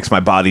 hours that day because my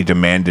body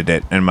demanded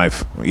it, and my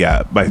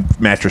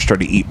mattress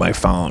started to eat my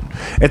phone.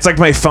 It's like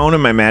my phone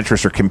and my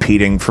mattress are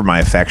competing for my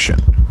affection.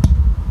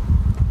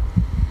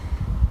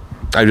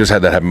 I just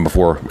had that happen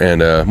before,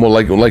 and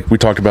like we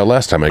talked about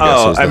last time, I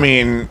guess.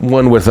 Oh,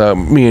 one with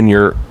me and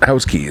your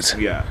house keys.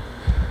 Yeah.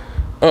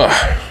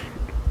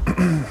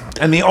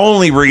 And the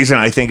only reason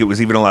I think it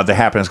was even allowed to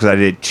happen is because I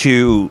did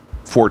 2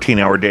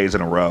 14-hour days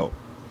in a row.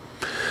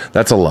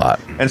 That's a lot.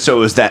 And so it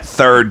was that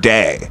third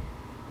day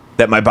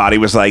that my body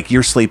was like,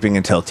 "You're sleeping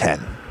until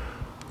 10."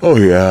 Oh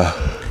yeah.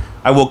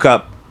 I woke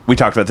up. We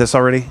talked about this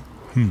already.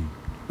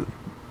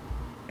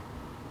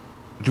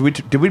 Did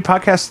we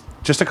podcast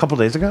just a couple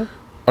days ago?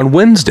 On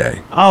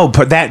Wednesday. Oh,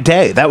 but that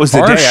day. That was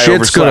the day I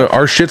overslept.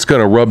 Our shit's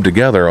gonna rub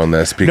together on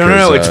this because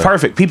No, it's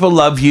perfect. People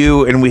love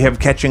you, and we have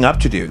catching up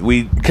to do.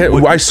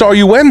 I saw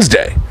you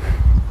Wednesday.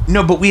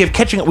 No, but we have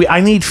catching up.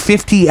 I need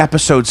 50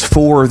 episodes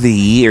for the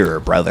year,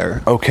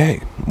 brother.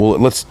 Okay. Well,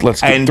 let's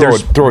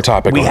throw a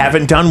topic. We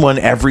haven't done one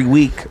every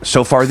week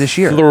so far this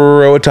year.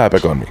 Throw a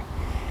topic on me.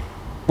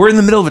 We're in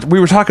the middle of it. We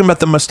were talking about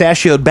the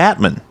mustachioed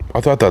Batman.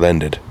 I thought that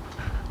ended.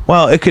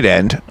 Well, it could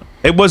end.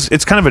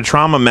 It's kind of a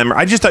trauma memory.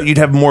 I just thought you'd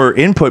have more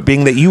input,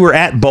 being that you were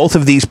at both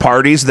of these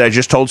parties that I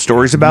just told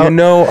stories about.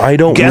 I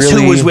don't. Guess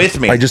who was with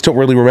me? I just don't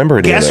really remember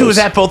it. Guess who was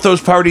at both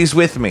those parties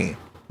with me?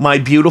 My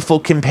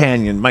beautiful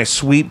companion, my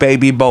sweet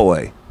baby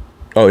boy.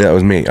 Oh yeah, it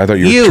was me. I thought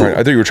you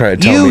were trying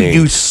to tell me.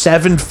 You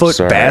 7-foot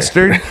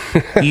bastard.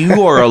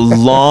 You are a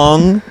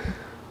long,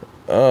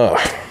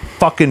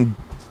 fucking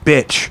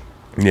bitch.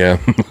 Yeah.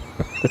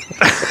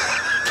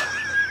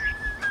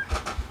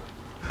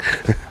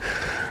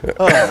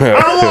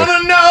 I want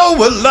to know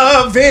what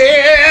love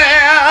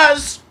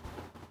is.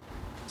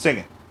 Sing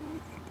it.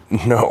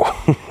 No.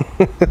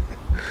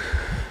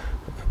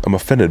 I'm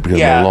offended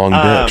because I'm a long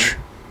bitch.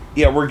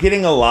 Yeah, we're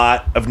getting a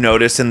lot of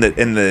notice in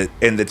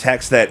the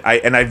text that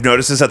I've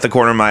noticed this at the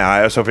corner of my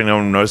eye. I was hoping no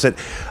one would notice it.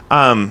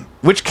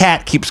 Which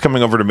cat keeps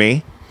coming over to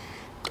me?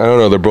 I don't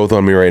know. They're both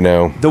on me right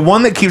now. The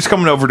one that keeps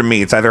coming over to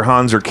me, it's either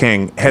Hans or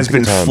King, has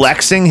been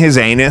flexing his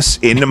anus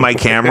into my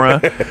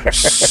camera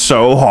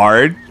so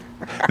hard.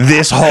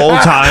 This whole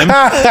time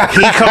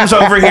he comes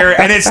over here,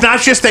 and it's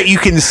not just that you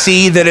can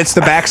see that it's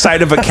the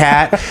backside of a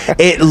cat.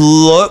 It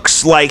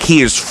looks like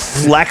he is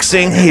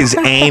flexing his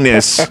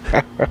anus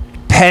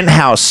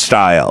Penthouse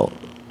style.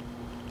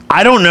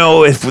 I don't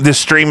know if this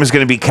stream is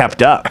going to be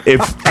kept up.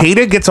 If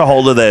PETA gets a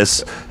hold of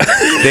this,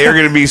 they're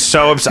going to be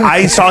so upset.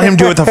 I saw him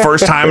do it the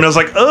first time, and I was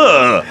like,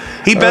 ugh,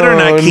 he better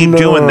not keep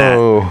doing that.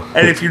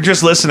 And if you're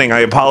just listening, I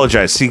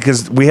apologize. See,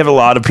 because we have a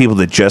lot of people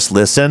that just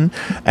listen,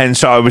 and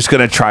so I was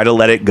going to try to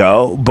let it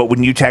go. But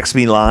when you text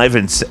me live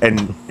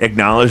and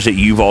acknowledge that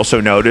you've also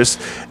noticed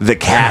the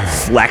cat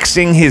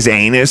flexing his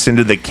anus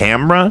into the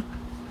camera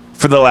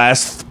for the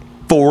last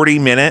 40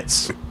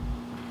 minutes...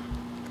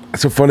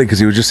 It's so funny because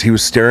he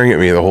was staring at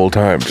me the whole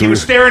time. He was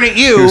staring at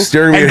you. He was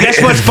staring at me, and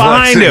guess what's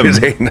behind him?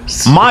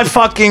 My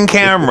fucking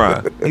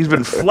camera. He's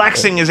been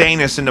flexing his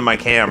anus into my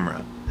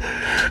camera.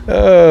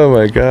 Oh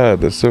my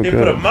god, that's so They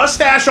good. put a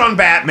mustache on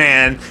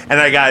Batman, and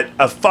I got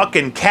a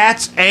fucking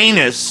cat's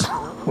anus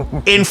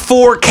in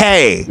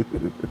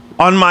 4K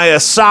on my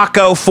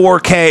Asako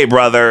 4K,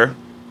 brother.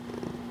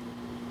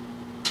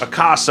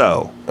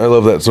 Picasso. I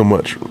love that so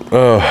much.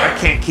 I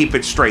can't keep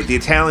it straight. The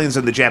Italians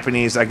and the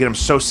Japanese, I get them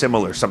so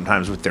similar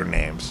sometimes with their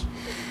names.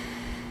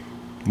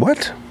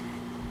 What?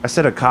 I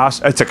said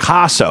Picasso. It's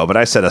Picasso, but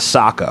I said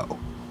Asako.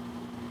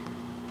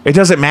 It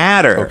doesn't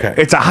matter. Okay.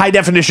 It's a high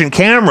definition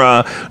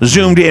camera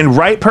zoomed in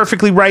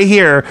perfectly right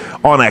here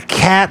on a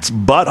cat's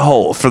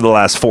butthole for the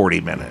last 40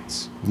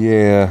 minutes.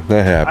 Yeah,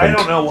 that happened. I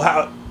don't know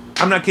how.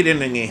 I'm not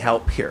getting any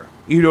help here.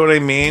 You know what I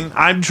mean?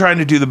 I'm trying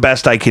to do the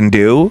best I can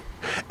do,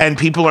 and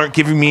people aren't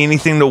giving me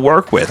anything to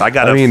work with.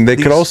 They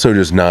could also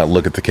just not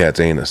look at the cat's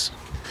anus.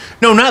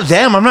 No, not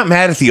them. I'm not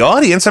mad at the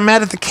audience. I'm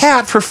mad at the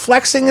cat for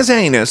flexing his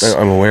anus.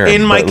 I'm aware.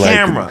 In my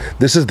camera.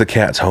 This is the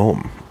cat's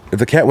home. If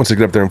the cat wants to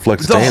get up there and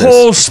flex its anus. The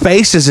whole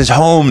space is his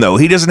home, though.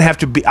 He doesn't have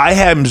to be. I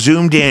have him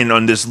zoomed in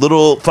on this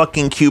little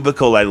fucking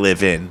cubicle I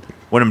live in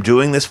when I'm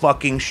doing this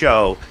fucking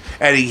show,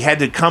 and he had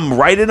to come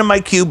right into my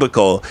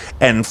cubicle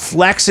and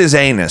flex his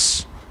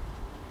anus.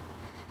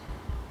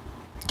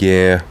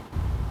 Yeah.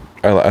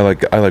 I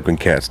like when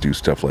cats do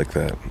stuff like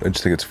that. I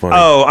just think it's funny.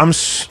 Oh,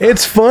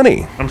 it's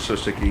funny. I'm so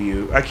sick of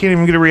you. I can't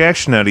even get a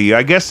reaction out of you.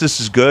 I guess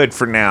this is good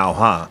for now,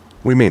 huh?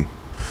 What do you mean?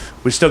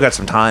 We still got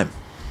some time.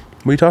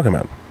 What are you talking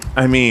about?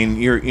 I mean,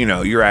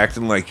 you're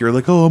acting like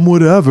oh, I'm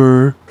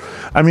whatever.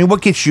 I mean,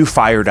 what gets you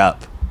fired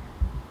up?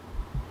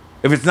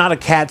 If it's not a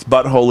cat's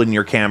butthole in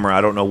your camera,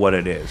 I don't know what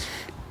it is.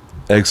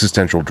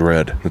 Existential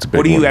dread. That's a big one.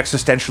 What are you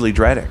existentially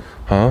dreading?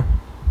 Huh?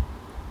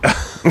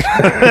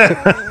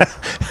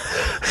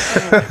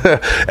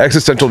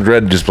 Existential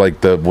dread, just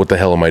like what the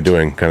hell am I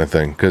doing kind of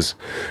thing, because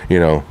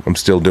I'm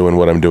still doing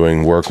what I'm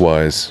doing work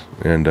wise,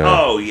 and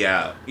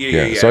yeah.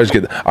 So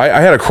I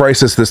had a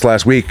crisis this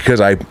last week because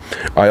I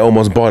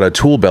almost bought a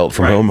tool belt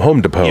from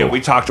Home Depot. Yeah,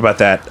 we talked about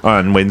that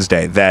on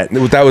Wednesday. That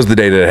was the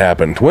day that it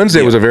happened.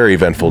 Wednesday was a very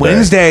eventful day.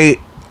 Wednesday,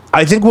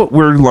 I think what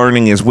we're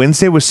learning is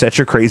Wednesday was such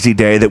a crazy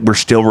day that we're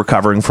still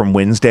recovering from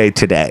Wednesday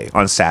today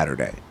on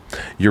Saturday.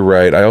 You're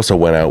right. I also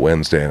went out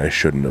Wednesday and I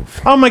shouldn't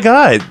have. Oh my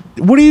God.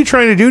 What are you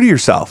trying to do to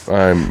yourself?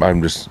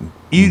 I'm just.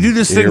 You do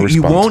this thing,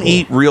 you won't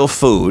eat real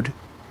food.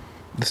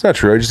 That's not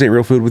true. I just ate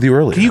real food with you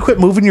earlier. Can you quit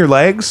moving your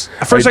legs?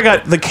 First, I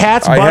got the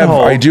cat's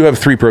butthole. I do have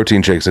 3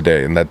 protein shakes a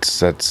day, and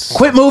that's.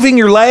 Quit moving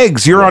your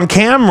legs. You're on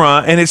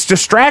camera, and it's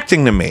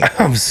distracting to me.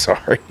 I'm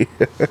sorry.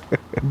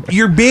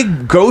 Your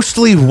big,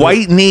 ghostly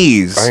white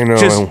knees. I know.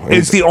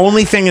 It's the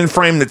only thing in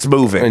frame that's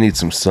moving. I need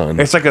some sun.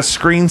 It's like a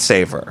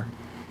screensaver.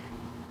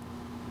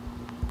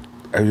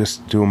 I'm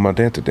just doing my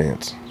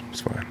dance.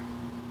 It's fine.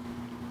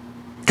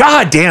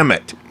 God damn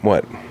it.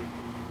 What?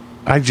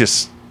 I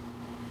just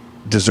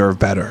deserve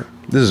better.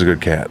 This is a good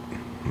cat.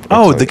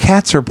 The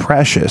cats are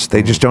precious.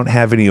 They just don't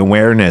have any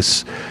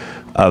awareness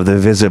of the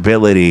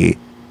visibility.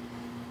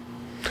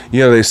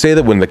 They say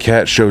that when the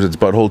cat shows its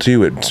butthole to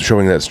you, it's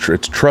showing that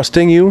it's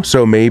trusting you.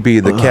 So maybe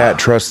the cat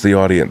trusts the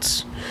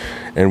audience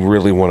and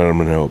really wanted them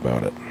to know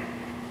about it.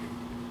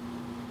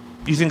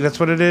 You think that's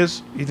what it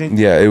is? You think?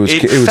 Yeah, it was.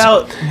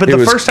 But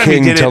the first time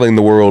King he did telling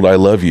the world "I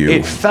love you."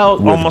 It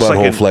felt almost like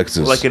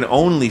an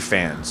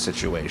OnlyFans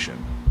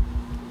situation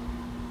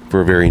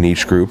for a very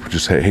niche group.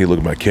 Just hey, look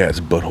at my cat's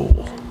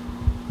butthole.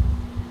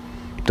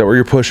 Is that where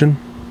you're pushing?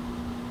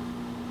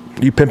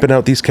 You pimping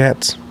out these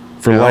cats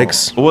for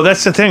likes? Well,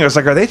 that's the thing. I was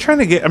like, are they trying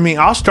to get? I mean,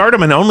 I'll start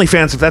them in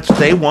OnlyFans if that's what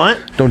they want.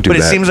 Don't do that.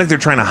 But it seems like they're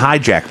trying to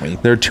hijack me.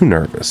 They're too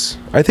nervous.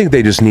 I think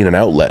they just need an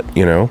outlet.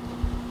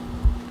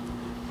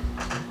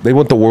 They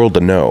want the world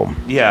to know.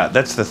 Yeah,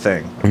 that's the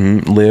thing.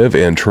 Mm-hmm. Live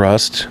and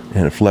trust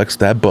and flex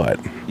that butt.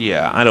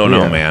 Yeah, I don't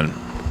know, man.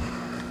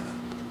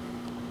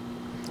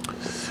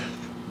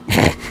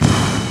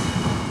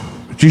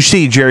 Did you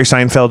see Jerry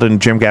Seinfeld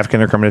and Jim Gaffigan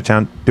are coming to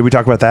town? Did we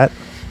talk about that?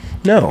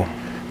 No.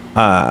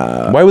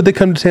 Why would they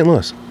come to St.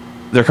 Louis?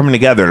 They're coming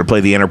together to play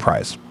the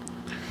Enterprise.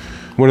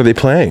 What are they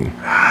playing?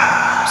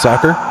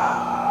 Soccer?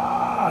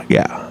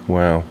 Yeah.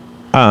 Wow.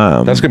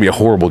 That's going to be a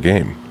horrible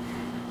game.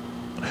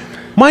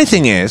 My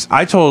thing is,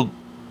 I told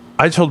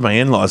my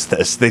in-laws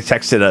this. They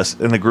texted us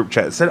in the group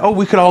chat and said,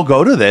 we could all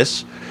go to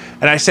this.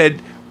 And I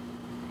said,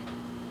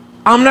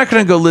 I'm not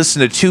going to go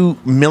listen to 2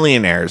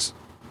 millionaires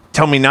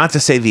tell me not to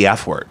say the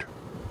F word.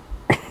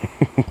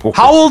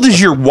 How old is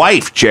your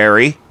wife,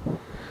 Jerry?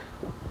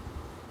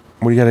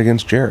 What do you got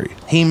against Jerry?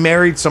 He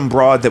married some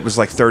broad that was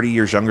like 30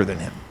 years younger than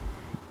him.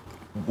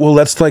 Well,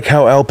 that's like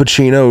how Al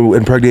Pacino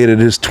impregnated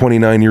his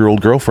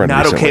 29-year-old girlfriend.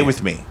 Not recently. Okay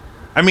with me.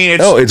 I mean,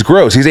 it's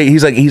gross. He's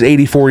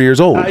 84 years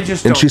old,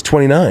 and she's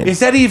 29. Is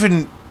that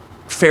even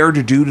fair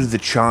to do to the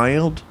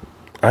child?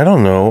 I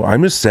don't know.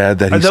 I'm just sad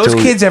that he's those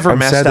kids ever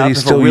messed up?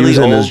 He's still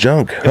using his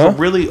junk. If a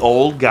really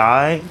old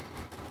guy.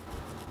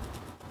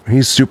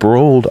 He's super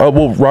old. Oh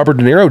well, Robert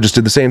De Niro just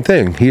did the same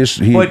thing. He's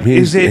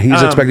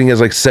expecting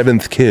his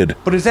 7th kid.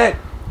 But is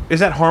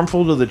that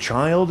harmful to the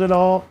child at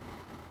all?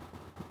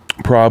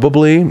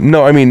 Probably.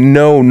 No, I mean,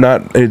 no,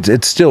 not.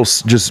 It's still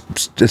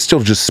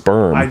just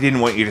sperm. I didn't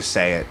want you to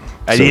say it.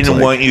 I didn't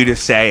want you to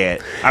say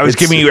it. I was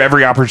giving you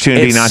every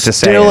opportunity not to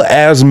say it. It's still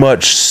as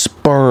much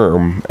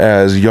sperm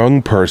as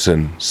young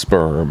person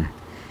sperm.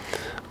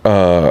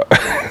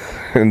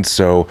 And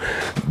so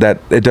that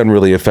it doesn't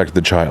really affect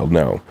the child,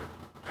 no.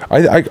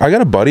 I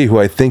got a buddy who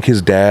I think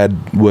his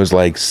dad was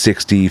like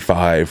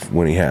 65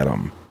 when he had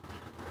him.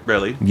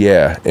 Really?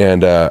 Yeah,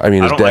 and I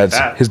mean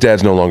his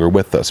dad's no longer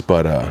with us,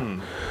 but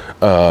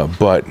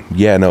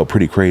yeah, no,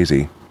 pretty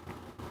crazy.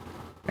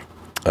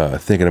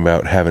 Thinking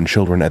about having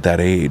children at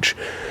that age,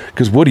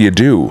 because what do you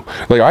do?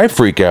 Like, I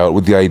freak out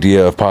with the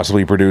idea of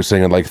possibly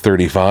producing at like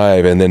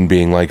 35 and then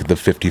being like the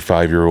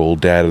 55-year-old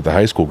dad at the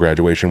high school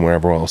graduation when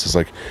everyone else is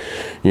like,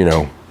 you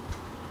know,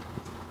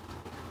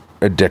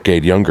 a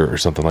decade younger or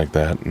something like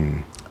that.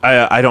 And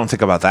I don't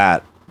think about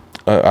that.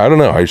 I don't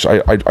know.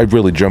 I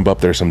really jump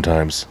up there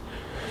sometimes.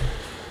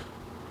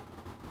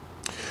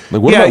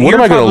 Like, what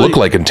am I going to look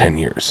like in 10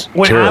 years?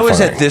 When Terrifying. I was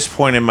at this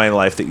point in my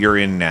life that you're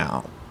in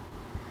now,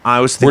 I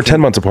was thinking... We're 10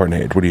 months apart in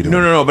age. What are you doing?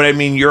 No, but I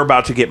mean, you're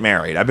about to get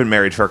married. I've been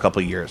married for a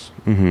couple of years.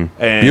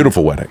 Mm-hmm.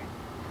 Beautiful wedding.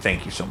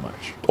 Thank you so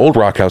much. Old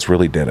Rock House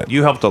really did it.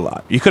 You helped a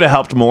lot. You could have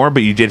helped more,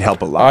 but you did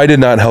help a lot. I did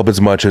not help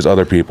as much as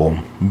other people,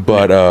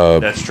 but...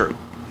 That's true.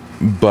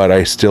 But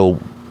I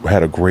still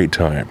had a great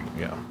time.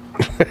 Yeah.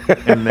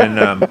 And then...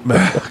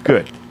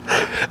 good.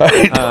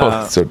 I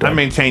know, so dumb. I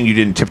maintain you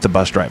didn't tip the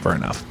bus driver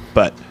enough,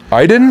 but...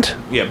 I didn't?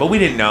 Yeah, but we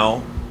didn't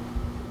know.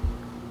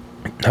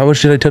 How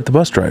much did I tip the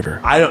bus driver?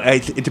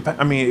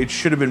 I mean, it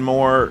should have been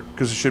more,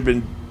 because it should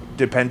have been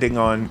depending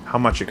on how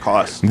much it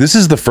costs. This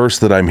is the first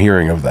that I'm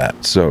hearing of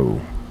that, so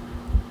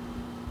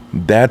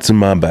that's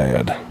my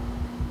bad.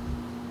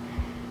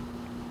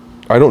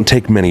 I don't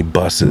take many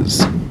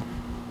buses.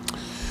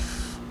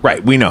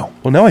 Right, we know.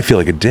 Well, now I feel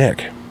like a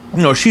dick.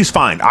 No, she's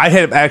fine. I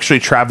have actually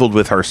traveled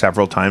with her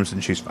several times,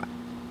 and she's fine.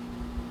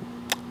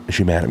 Is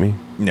she mad at me?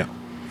 No.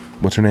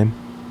 What's her name?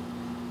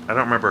 I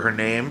don't remember her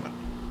name.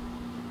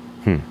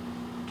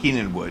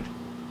 Keenan Wood.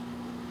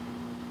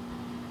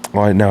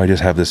 Well, now I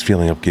just have this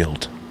feeling of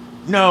guilt.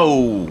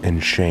 No.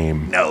 And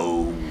shame.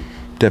 No.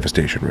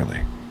 Devastation,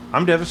 really.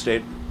 I'm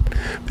devastated.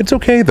 It's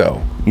okay,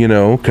 though, you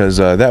know, because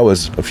that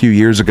was a few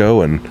years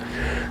ago, and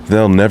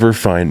they'll never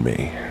find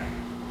me.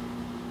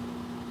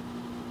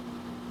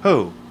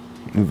 Who?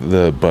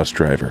 The bus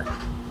driver.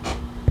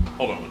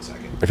 Hold on 1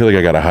 second. I feel like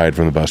I gotta hide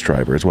from the bus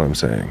driver, is what I'm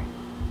saying.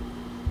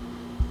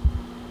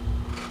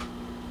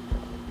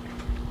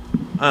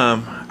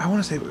 I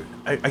want to say...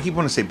 I keep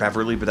wanting to say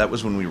Beverly, but that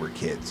was when we were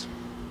kids.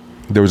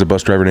 There was a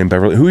bus driver named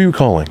Beverly. Who are you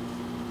calling?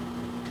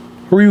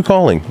 Who are you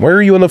calling? Why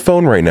are you on the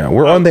phone right now?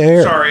 We're on the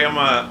air. Sorry, I'm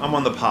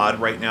on the pod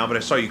right now, but I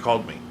saw you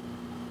called me.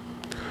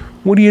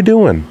 What are you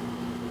doing?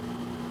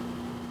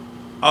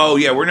 Oh,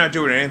 yeah, we're not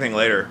doing anything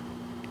later.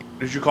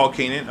 Did you call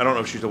Keenan? I don't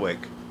know if she's awake.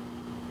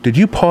 Did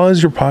you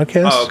pause your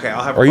podcast? Oh, okay,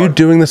 I'll have her Are you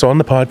doing this on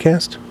the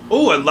podcast?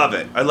 Oh, I love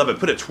it. I love it.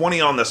 Put a 20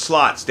 on the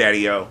slots,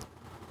 Daddy-o.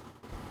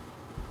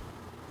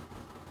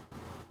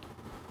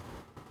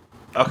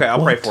 Okay,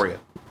 I'll pray for you.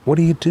 What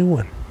are you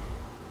doing?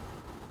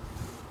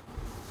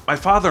 My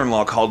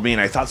father-in-law called me, and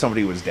I thought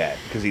somebody was dead,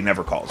 because he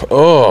never calls me.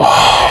 Oh.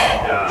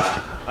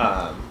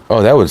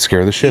 And, that would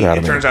scare the shit out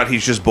of me. It turns out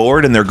he's just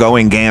bored, and they're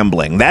going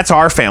gambling. That's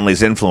our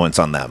family's influence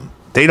on them.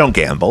 They don't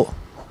gamble.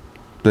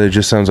 But it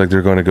just sounds like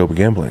they're going to go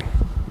gambling.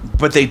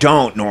 But they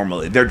don't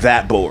normally. They're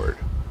that bored.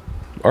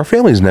 Our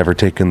family's never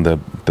taken the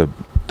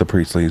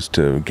Priestleys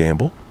to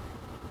gamble.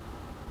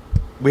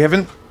 We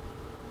haven't?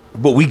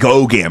 But we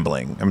go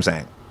gambling, I'm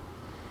saying.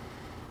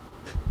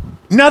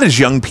 Not as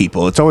young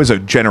people. It's always a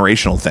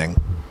generational thing.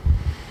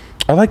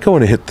 I like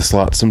going to hit the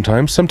slots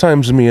sometimes.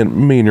 Sometimes me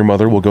and your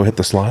mother will go hit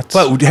the slots.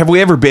 But have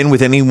we ever been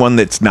with anyone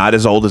that's not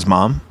as old as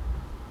Mom?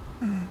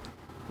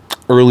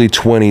 Early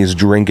 20s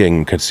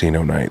drinking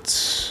casino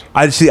nights.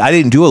 I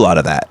didn't do a lot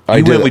of that.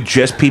 You went with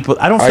just people.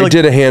 I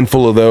did a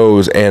handful of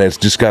those, and it's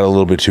just got a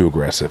little bit too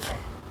aggressive.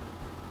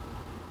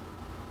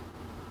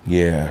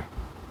 Yeah.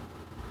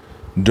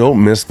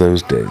 Don't miss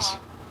those days.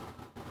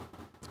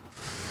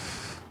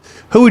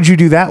 Who would you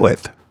do that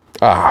with?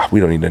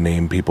 We don't need to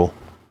name people.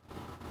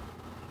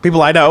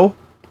 People I know.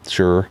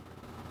 Sure.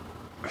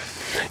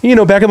 You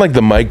know, back in like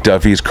the Mike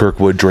Duffy's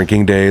Kirkwood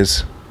drinking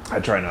days. I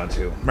try not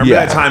to. Remember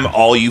that time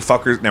all you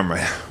fuckers... Never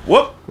mind.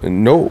 Whoop.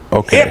 No.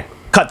 Okay. Yep.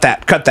 Cut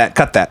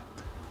that.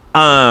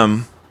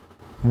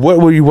 What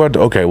will you want?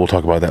 Okay, we'll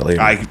talk about that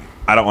later. I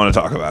don't want to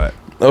talk about it.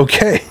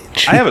 Okay.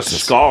 Jesus. I have a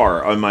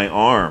scar on my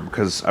arm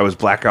because I was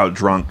blackout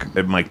drunk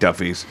at Mike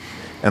Duffy's,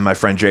 and my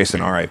friend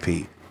Jason,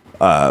 R.I.P.,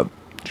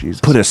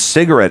 put a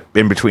cigarette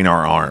in between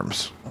our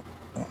arms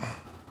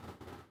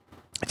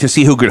to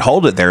see who could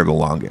hold it there the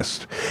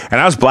longest.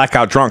 And I was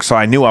blackout drunk, so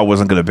I knew I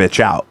wasn't going to bitch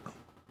out.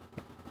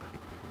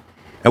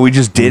 And we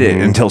just did it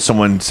until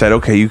someone said,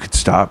 "Okay, you could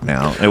stop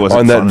now." It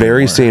wasn't on that fun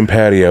very anymore. same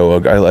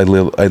patio.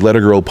 I let a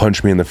girl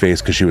punch me in the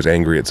face because she was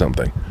angry at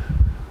something.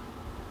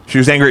 She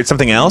was angry at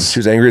something else? She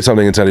was angry at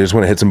something and said, "I just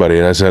want to hit somebody."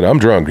 And I said, "I'm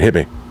drunk. Hit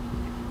me."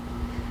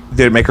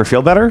 Did it make her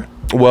feel better?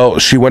 Well,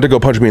 she went to go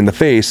punch me in the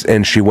face,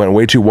 and she went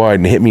way too wide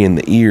and hit me in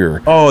the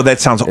ear. Oh, that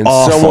sounds and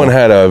awful. Someone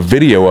had a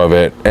video of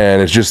it,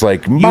 and it's just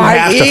like,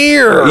 my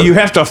ear! You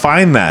have to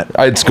find that.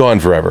 It's gone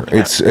forever.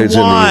 It's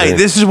why?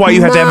 This is why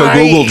you have to have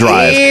a Google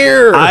Drive.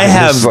 Ear. I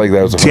have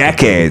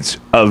decades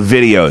of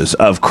videos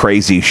of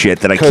crazy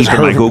shit that I keep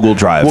in my Google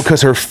Drive. Well,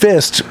 because her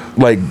fist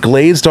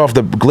glanced off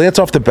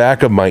the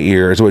back of my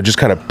ear, so it just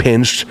kind of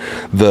pinched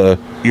the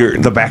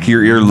back of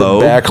your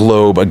earlobe, back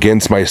lobe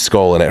against my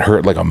skull, and it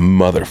hurt like a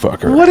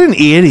motherfucker. What an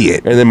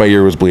idiot! And then my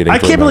ear was bleeding. I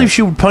can't believe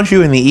she would punch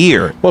you in the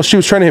ear. Well, she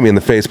was trying to hit me in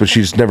the face, but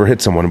she's never hit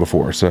someone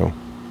before, so.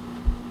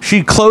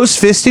 She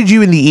close-fisted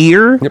you in the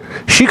ear? Yep.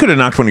 She could have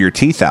knocked one of your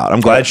teeth out. I'm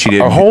glad she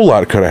didn't. A whole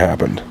lot could have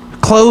happened.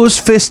 Close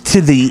fist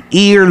to the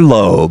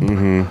earlobe.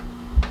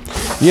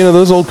 Mm-hmm. You know,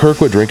 those old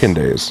Kirkwood drinking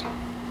days.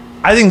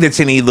 I think that's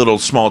any little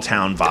small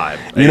town vibe.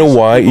 You know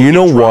why? You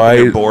know why?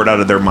 They're bored out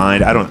of their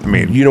mind.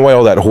 You know why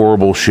all that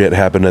horrible shit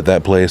happened at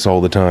that place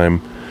all the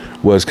time?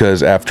 Was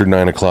because after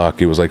 9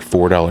 o'clock, it was like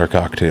 $4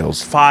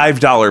 cocktails,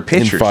 $5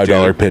 pitchers, and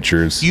 $5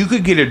 pitchers. You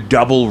could get a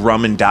double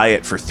rum and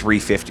diet for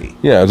 $3.50.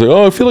 Yeah, I was like,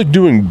 I feel like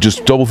doing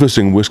just double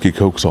fisting whiskey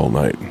cokes all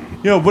night.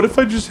 Yeah, what if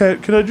I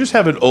could I just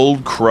have an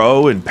Old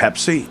Crow and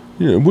Pepsi?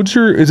 Yeah,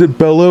 is it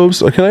Bellows?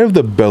 Can I have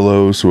the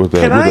Bellows with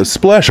a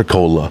splash of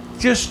cola?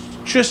 Just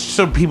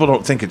so people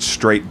don't think it's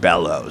straight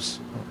Bellows.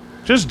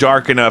 Just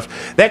dark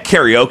enough. That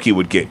karaoke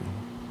would get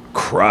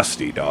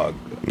crusty, dog.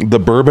 The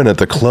bourbon at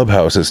the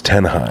clubhouse is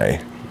 10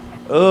 high.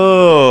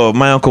 Oh,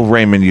 my Uncle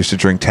Raymond used to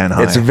drink 10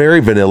 high. It's very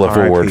vanilla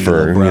forward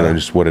for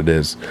just what it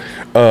is.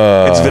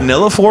 It's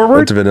vanilla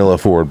forward? It's vanilla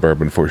forward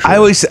bourbon for sure. I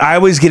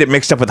always get it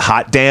mixed up with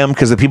Hot Damn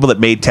because the people that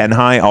made 10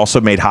 high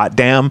also made Hot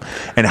Damn,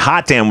 and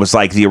Hot Damn was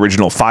like the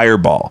original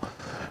Fireball.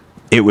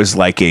 It was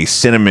like a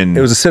cinnamon.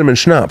 It was a cinnamon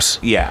schnapps.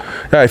 Yeah.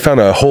 I found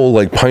a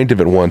whole pint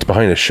of it once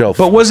behind a shelf.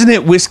 But wasn't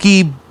it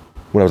whiskey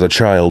when I was a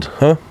child?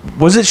 Huh?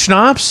 Was it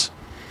schnapps?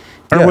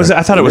 Or was it?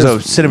 I thought it was a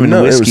cinnamon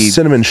whiskey. It was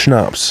cinnamon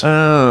schnapps.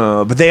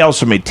 Oh, but they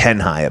also made 10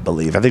 high, I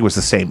believe. I think it was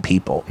the same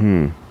people.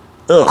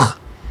 Ugh.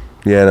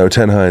 Yeah, no,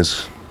 10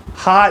 highs.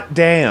 Hot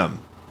damn.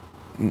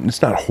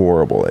 It's not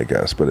horrible, I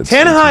guess, but it's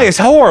 10 high is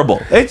horrible.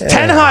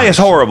 10 high is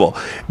horrible.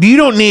 You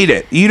don't need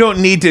it. You don't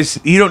need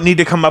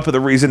to come up with a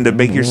reason to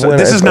make yourself.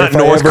 This is not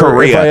North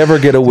Korea. If I ever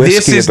get a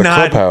whiskey at the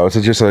clubhouse,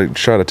 it's just a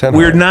shot of 10 high.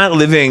 We're not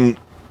living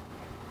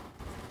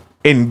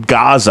in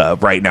Gaza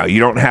right now.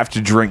 You don't have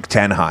to drink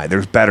 10 high.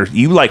 There's better.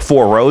 You like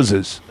Four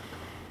Roses,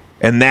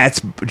 and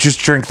just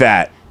drink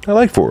that. I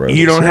like Four Roses.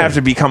 You don't have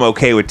to become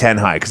okay with 10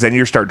 high because then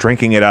you start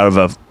drinking it out of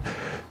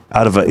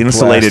an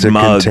insulated plastic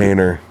mug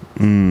container.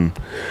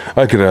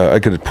 I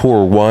could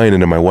pour wine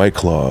into my White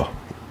Claw.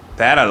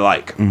 That I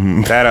like.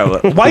 Mm-hmm. That I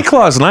like. White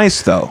Claw is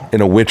nice though.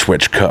 In a witch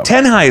cup.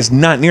 10 high is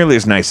not nearly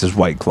as nice as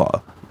White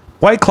Claw.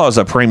 White Claw is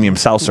a premium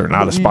seltzer,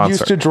 not a sponsor. You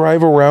used to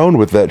drive around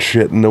with that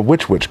shit in a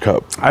witch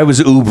cup. I was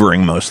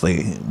Ubering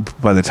mostly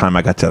by the time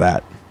I got to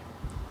that.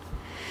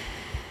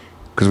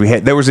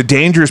 Because there was a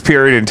dangerous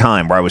period in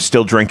time where I was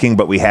still drinking,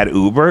 but we had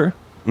Uber.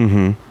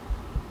 Mm-hmm.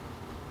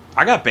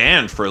 I got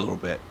banned for a little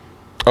bit.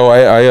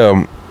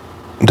 Oh,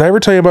 did I ever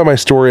tell you about my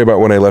story about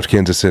when I left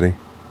Kansas City?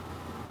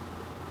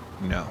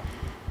 No.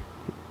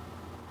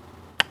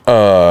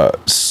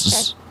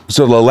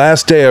 So the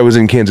last day I was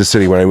in Kansas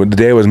City, the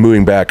day I was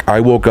moving back,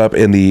 I woke up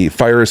in the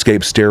fire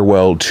escape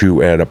stairwell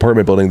to an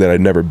apartment building that I'd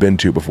never been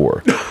to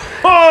before.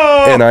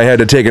 And I had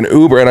to take an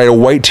Uber, and I had a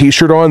white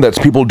t-shirt on that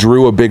people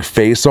drew a big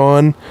face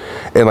on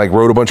and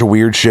wrote a bunch of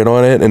weird shit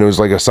on it, and it was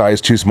a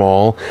size too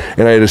small.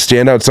 And I had to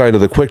stand outside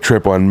of the Quick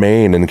Trip on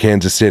Main in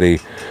Kansas City.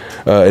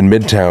 In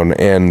Midtown,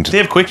 and they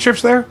have Quick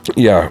Trips there.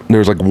 Yeah, there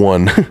was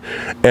one,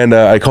 and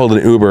I called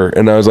an Uber,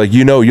 and I was like,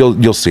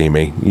 you'll see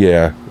me,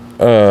 yeah.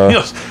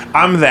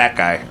 I'm that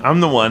guy. I'm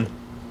the one.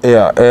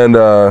 Yeah, and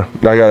I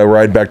got a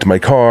ride back to my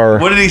car.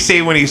 What did he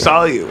say when he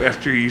saw you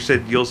after you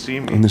said you'll see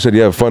me? And he said,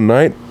 "You have a fun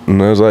night,"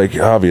 and I was like,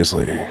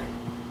 "Obviously."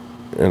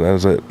 And that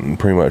was it,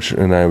 pretty much.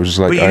 And I was just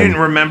like, "But you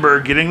didn't remember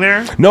getting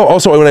there?" No.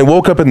 Also, when I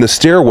woke up in the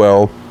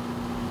stairwell.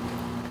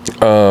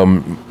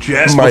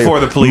 Just before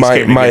the police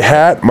came. My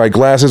hat, my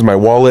glasses, my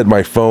wallet,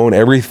 my phone,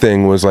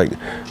 everything was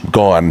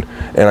gone,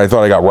 and I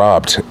thought I got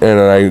robbed. And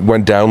then I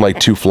went down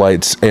 2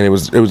 flights, and it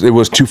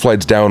was 2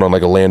 flights down on a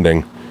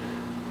landing.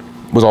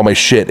 It was all my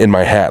shit in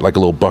my hat, like a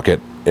little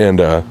bucket. And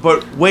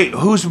but wait,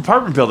 whose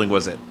apartment building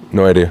was it?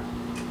 No idea.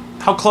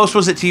 How close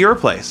was it to your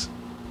place?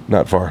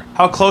 Not far.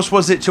 How close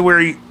was it to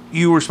where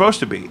you were supposed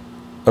to be?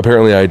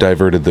 Apparently, I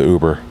diverted the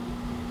Uber.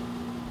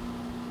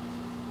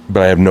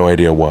 But I have no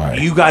idea why.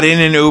 You got in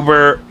an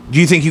Uber. Do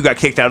you think you got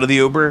kicked out of the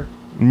Uber?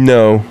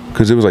 No,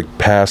 because it was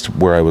past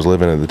where I was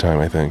living at the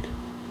time, I think.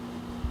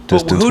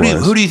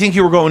 Who do you think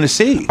you were going to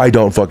see? I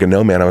don't fucking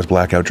know, man. I was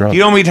blackout drunk. You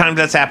know how many times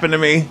that's happened to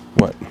me?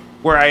 What?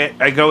 Where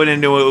I go into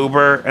an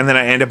Uber and then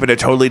I end up in a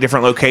totally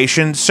different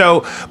location.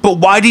 So, but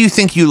why do you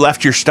think you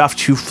left your stuff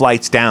 2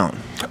 flights down?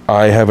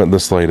 I haven't the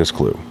slightest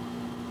clue.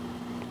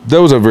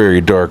 That was a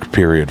very dark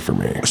period for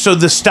me. So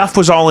the stuff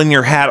was all in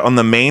your hat on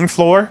the main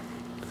floor?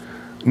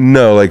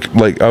 No,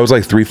 I was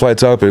 3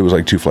 flights up. It was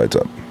 2 flights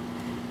up.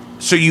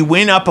 So you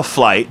went up a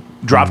flight.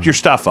 dropped your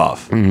stuff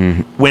off,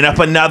 went up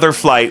another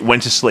flight,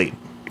 went to sleep.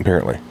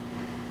 Apparently.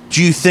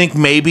 Do you think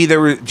maybe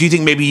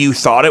you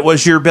thought it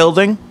was your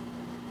building?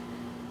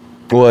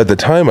 Well, at the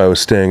time, I was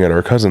staying at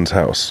our cousin's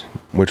house,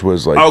 which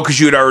was like because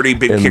you had already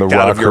been kicked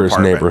out of your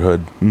apartment.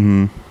 Neighborhood.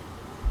 Mm-hmm.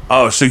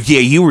 Oh, so yeah,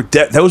 you were.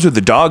 Those were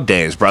the dog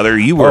days, brother.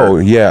 You were. Oh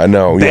yeah,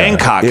 no,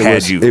 Bangkok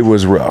had you. It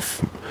was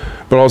rough,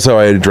 but also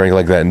I had drank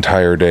like that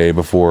entire day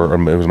before.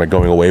 It was my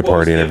going away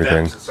party and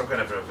everything. Was it some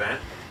kind of an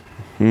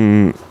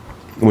event?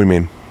 What do you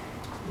mean?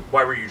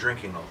 Why were you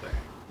drinking all day?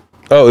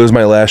 Oh, it was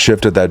my last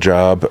shift at that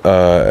job.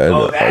 I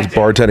was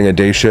bartending a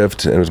day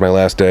shift, and it was my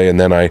last day. And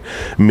then I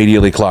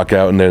immediately clock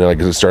out, and then like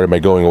started my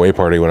going away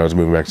party when I was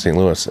moving back to St.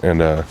 Louis.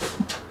 And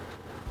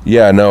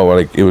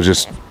it was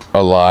just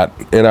a lot,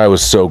 and I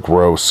was so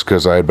gross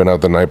because I had been out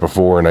the night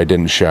before and I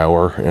didn't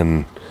shower.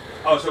 And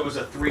so it was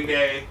a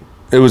 3-day.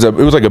 It was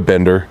like a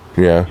bender.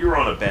 Yeah. You were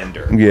on a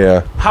bender.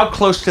 Yeah. How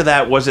close to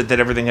that was it that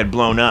everything had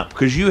blown up?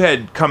 Because you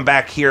had come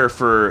back here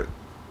for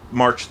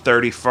March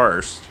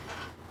 31st.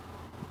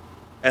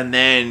 And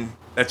then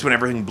that's when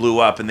everything blew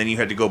up, and then you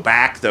had to go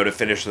back, though, to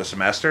finish the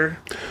semester?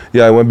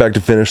 Yeah, I went back to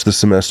finish the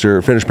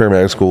semester, finish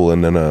paramedic school,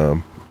 and then,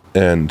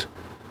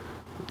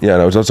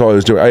 that's all I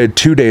was doing. I had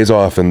 2 days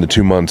off in the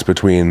 2 months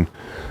between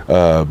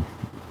March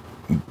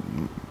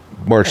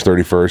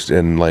 31st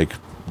and, like,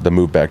 the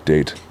move back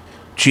date.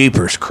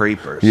 Jeepers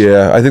creepers.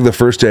 Yeah, I think the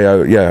first day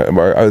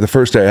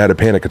I had a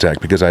panic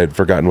attack because I had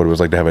forgotten what it was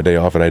like to have a day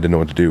off, and I didn't know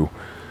what to do.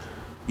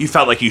 You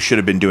felt like you should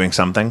have been doing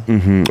something.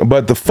 Mm-hmm.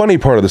 But the funny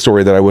part of the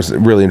story that I was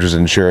really interested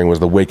in sharing was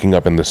the waking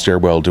up in the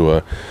stairwell to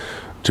an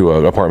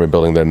apartment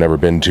building that I'd never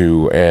been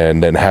to,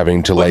 and then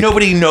having to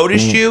nobody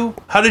noticed you?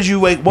 How did you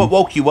wake? What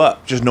woke you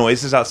up? Just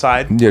noises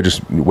outside? Yeah,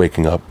 just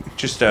waking up.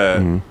 Just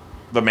the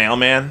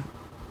mailman?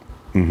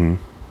 Mm-hmm.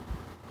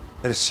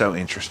 That is so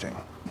interesting.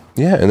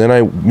 Yeah, and then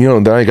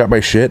I got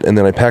my shit, and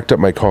then I packed up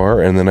my car,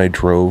 and then I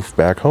drove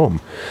back home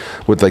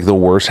with like the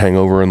worst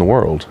hangover in the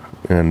world.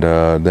 And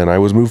then I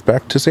was moved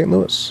back to St.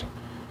 Louis.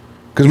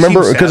 Because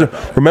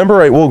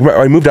remember,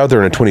 I moved out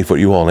there in a 20-foot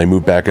U-Haul, and I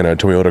moved back in a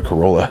Toyota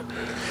Corolla.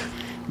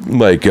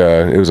 Like,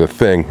 it was a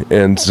thing.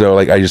 And so,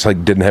 like, I just,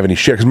 like, didn't have any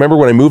shit. Because remember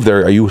when I moved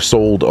there, you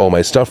sold all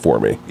my stuff for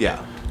me.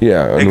 Yeah.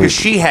 Yeah. Because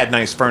she had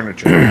nice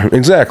furniture.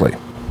 Exactly.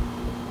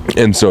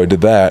 And so I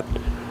did that.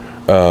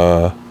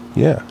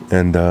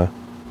 And that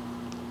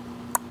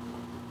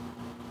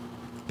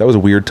was a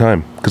weird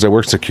time. Because I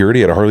worked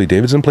security at a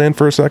Harley-Davidson plant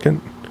for a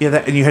second. Yeah,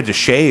 and you had to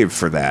shave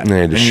for that. And I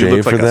had to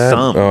shave for that?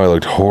 Oh, I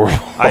looked horrible.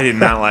 I did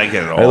not like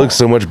it at all. I look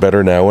so much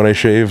better now when I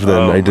shave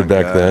than I did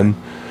back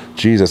then.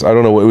 Jesus, I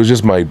don't know. It was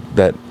just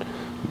that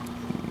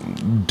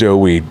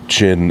doughy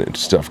chin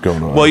stuff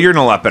going on. Well, you're in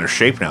a lot better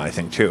shape now, I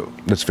think, too.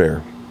 That's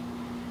fair.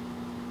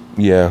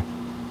 Yeah.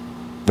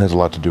 That has a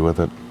lot to do with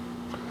it.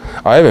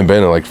 I haven't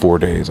been in like 4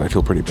 days. I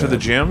feel pretty bad. To the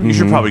gym? Mm-hmm. You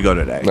should probably go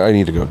today. I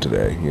need to go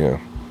today, yeah.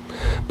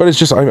 But it's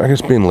just, I'm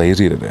just being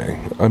lazy today.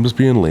 I'm just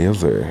being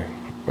lazy.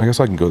 I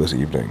guess I can go this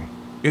evening.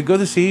 Yeah, go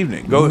this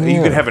evening. Go. Yeah.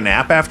 You could have a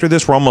nap after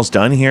this. We're almost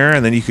done here,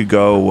 and then you could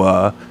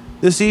go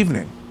this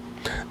evening.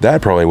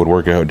 That probably would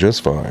work out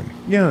just fine.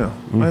 Yeah,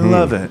 I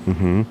love it.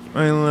 Mm-hmm.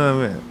 I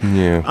love it.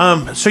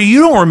 Yeah. So you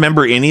don't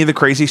remember any of the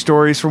crazy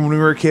stories from when we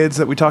were kids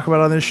that we talk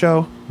about on this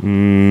show?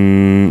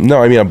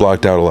 No, I mean I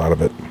blocked out a lot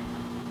of it.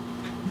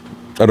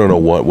 I don't know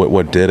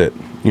what did it,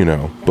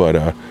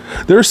 but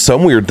there's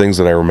some weird things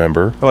that I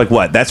remember. Like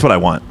what? That's what I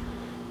want.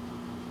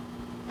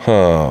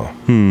 Huh.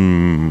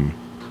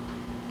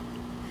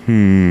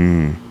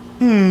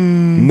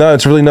 No,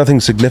 it's really nothing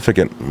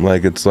significant.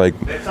 Like it's like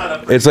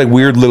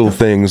weird little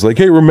things. Like,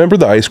 hey, remember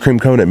the ice cream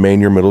cone at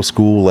Manier Middle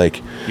School?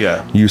 Like,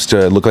 yeah, used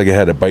to look like it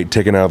had a bite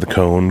taken out of the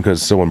cone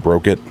because someone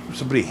broke it.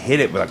 Somebody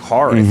hit it with a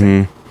car. I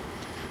think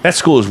that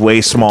school is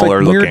way smaller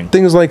like looking. Weird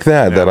things like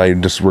that that I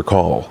just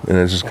recall, and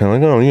it's just kind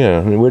of like, oh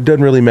yeah, it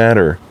doesn't really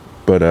matter.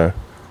 But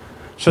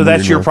so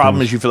that's your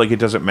problem? Is you feel like it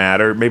doesn't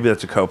matter? Maybe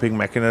that's a coping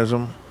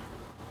mechanism.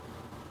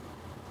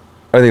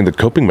 I think the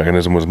coping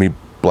mechanism was me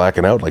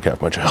blacking out like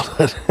half my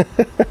childhood.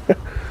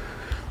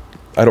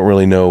 I don't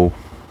really know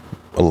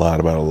a lot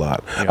about a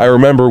lot. Yeah. I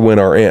remember when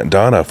our Aunt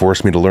Donna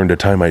forced me to learn to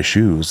tie my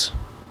shoes.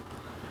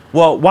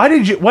 Well, why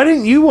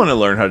didn't you want to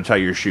learn how to tie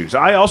your shoes?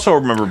 I also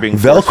remember being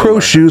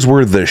Velcro shoes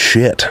were the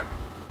shit.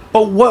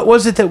 But what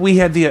was it that we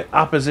had the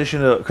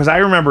opposition to? Because I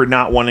remember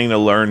not wanting to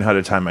learn how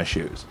to tie my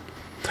shoes.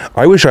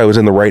 I wish I was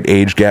in the right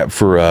age gap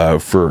for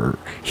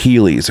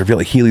Heelys. I feel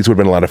like Heelys would have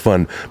been a lot of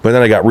fun, but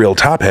then I got real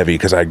top heavy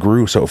because I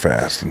grew so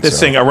fast. This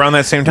thing around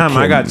that same time,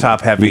 I got top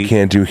heavy. You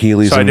can't do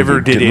Heelys. So I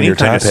never did any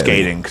kind of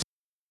skating.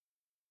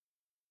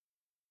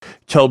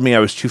 Told me I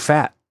was too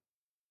fat.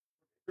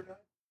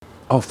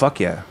 Oh fuck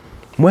yeah!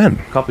 When?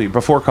 A couple years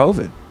before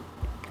COVID.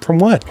 From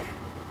what?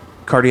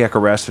 Cardiac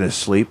arrest in his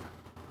sleep.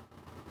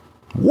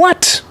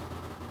 What?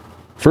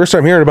 First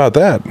time hearing about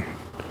that.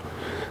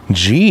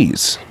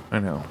 Jeez. I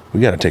know.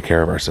 We got to take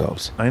care of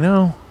ourselves. I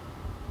know.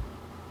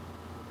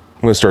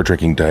 I'm going to start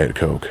drinking Diet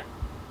Coke.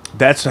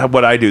 That's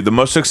what I do. The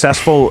most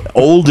successful,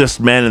 oldest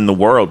men in the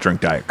world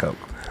drink Diet Coke.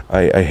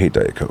 I hate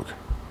Diet Coke.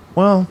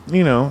 Well,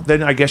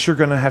 then I guess you're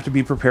going to have to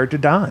be prepared to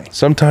die.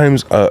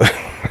 Sometimes,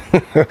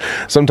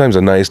 sometimes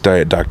a nice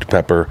Diet Dr.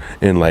 Pepper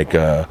in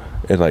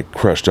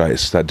crushed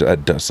ice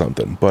that does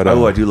something. But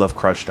I do love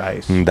crushed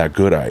ice. That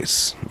good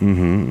ice.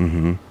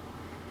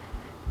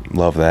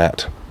 Love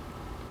that.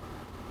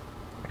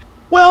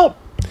 Well,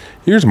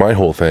 here's my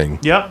whole thing.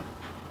 Yep.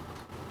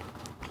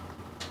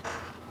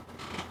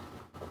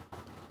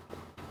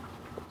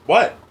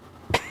 What?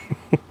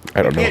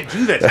 I don't know. You can't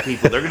do that to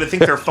people. They're going to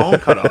think their phone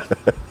cut off.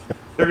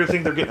 They're going to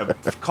think they're getting a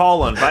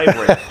call on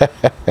vibrate.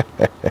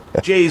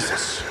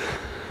 Jesus.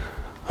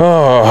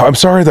 Oh, I'm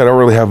sorry that I don't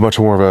really have much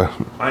more of a...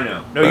 I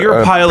know. No, you're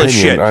a pile of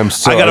shit. I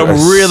got a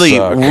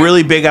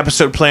really big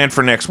episode planned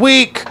for next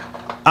week.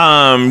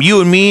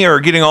 You and me are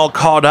getting all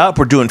caught up.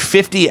 We're doing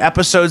 50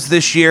 episodes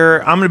this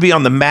year. I'm going to be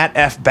on the Matt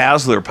F.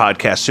 Basler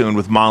podcast soon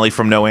with Molly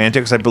from No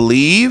Antics, I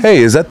believe. Hey,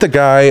 is that the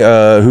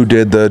guy who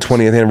did the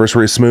 20th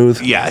anniversary of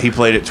Smooth? Yeah, he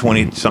played it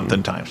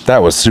 20-something times. That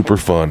was super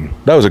fun.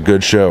 That was a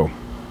good show.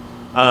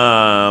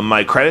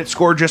 My credit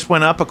score just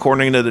went up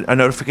according to a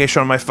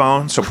notification on my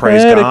phone, so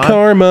praise God.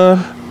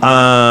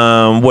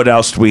 Karma. What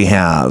else do we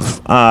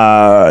have?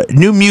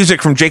 New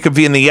music from Jacob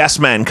V and the Yes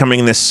Men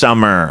coming this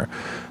summer.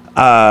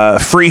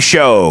 Free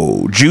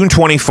show, June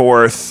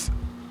 24th,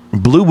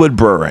 Bluewood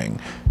Brewing.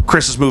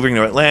 Chris is moving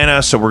to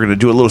Atlanta, so we're going to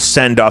do a little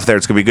send-off there.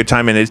 It's going to be a good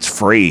time, and it's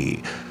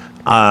free.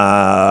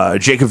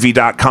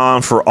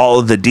 JacobV.com for all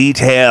of the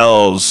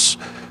details.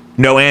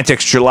 No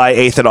Antics, July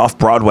 8th at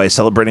Off-Broadway,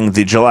 celebrating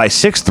the July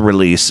 6th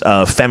release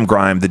of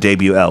Femgrime, the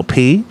debut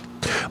LP.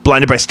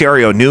 Blinded by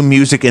Stereo, new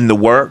music in the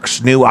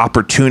works, new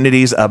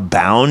opportunities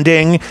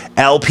abounding.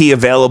 LP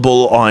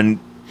available on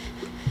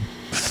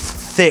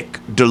thick,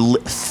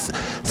 delicious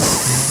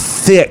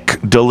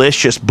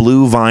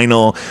blue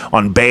vinyl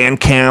on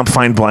Bandcamp.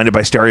 Find Blinded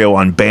by Stereo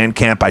on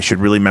Bandcamp. I should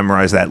really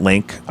memorize that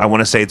link. I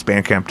want to say it's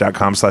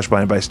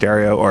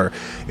bandcamp.com/blindedbystereo, or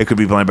it could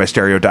be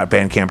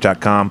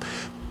blindedbystereo.bandcamp.com.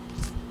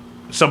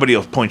 Somebody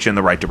will point you in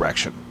the right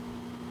direction.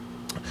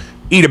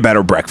 Eat a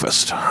better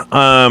breakfast.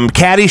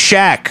 Caddy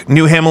Shack,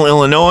 New Hamel,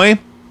 Illinois.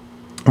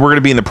 We're going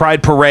to be in the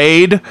Pride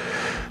Parade.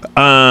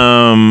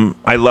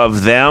 I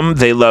love them.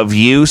 They love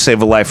you.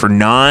 Save a Life for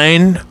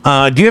 9. Do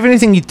you have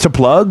anything to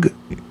plug?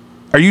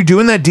 Are you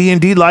doing that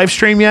D&D live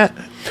stream yet?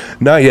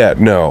 Not yet,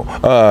 no.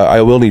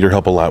 I will need your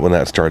help a lot when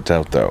that starts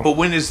out, though. But do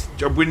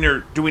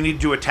we need to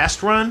do a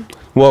test run?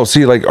 Well,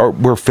 see,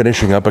 we're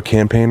finishing up a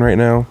campaign right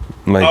now.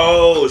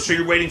 So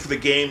you're waiting for the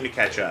game to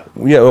catch up?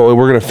 Yeah, well,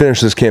 we're going to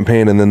finish this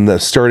campaign, and then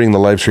starting the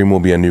live stream will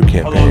be a new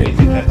campaign. How long do you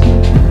think that's?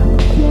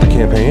 The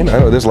campaign? I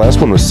don't know. This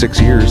last one was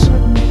 6 years.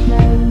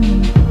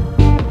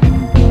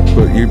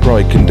 But you'd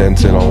probably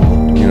condense it all,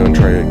 and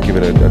try to give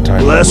it a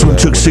time. The last one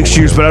took 6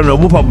 years, but I don't know.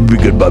 We'll probably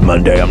be good by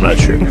Monday. I'm not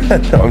sure.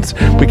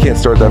 We can't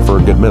start that for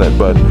a good minute,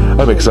 but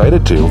I'm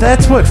excited to.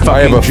 That's what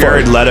fucking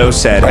Jared Leto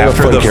said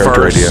after the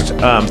first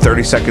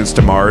 30 Seconds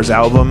to Mars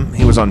album.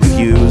 He was on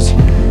Fuse,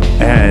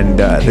 and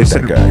they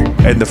said,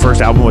 and the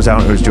first album was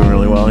out and it was doing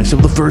really well. And he said,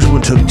 well, the first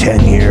one took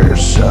 10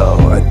 years, so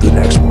the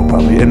next one will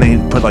probably. And they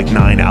put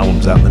 9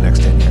 albums out in the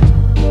next 10 years.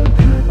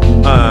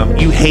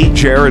 You hate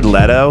Jared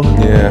Leto?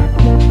 Yeah.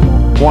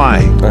 Why?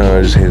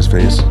 I just hate his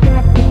face.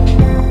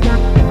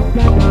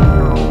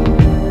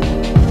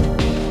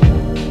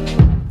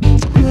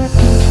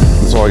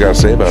 That's all I gotta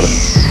say about it.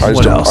 I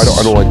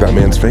don't like that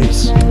man's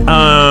face.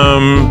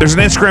 There's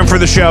an Instagram for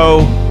the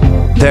show.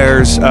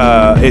 There's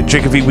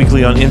Jacob V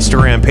Weekly on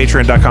Instagram,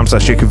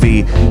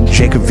 patreon.com/JacobV,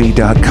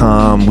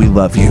 JacobV.com. We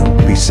love you.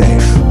 Be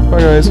safe. Bye,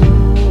 guys.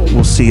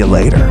 We'll see you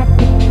later.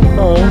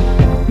 Bye.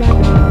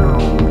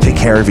 Take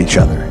care of each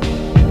other.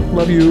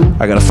 Love you.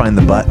 I gotta find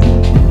the button.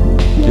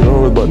 You don't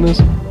know where the button is?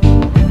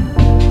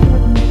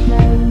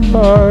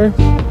 Bye.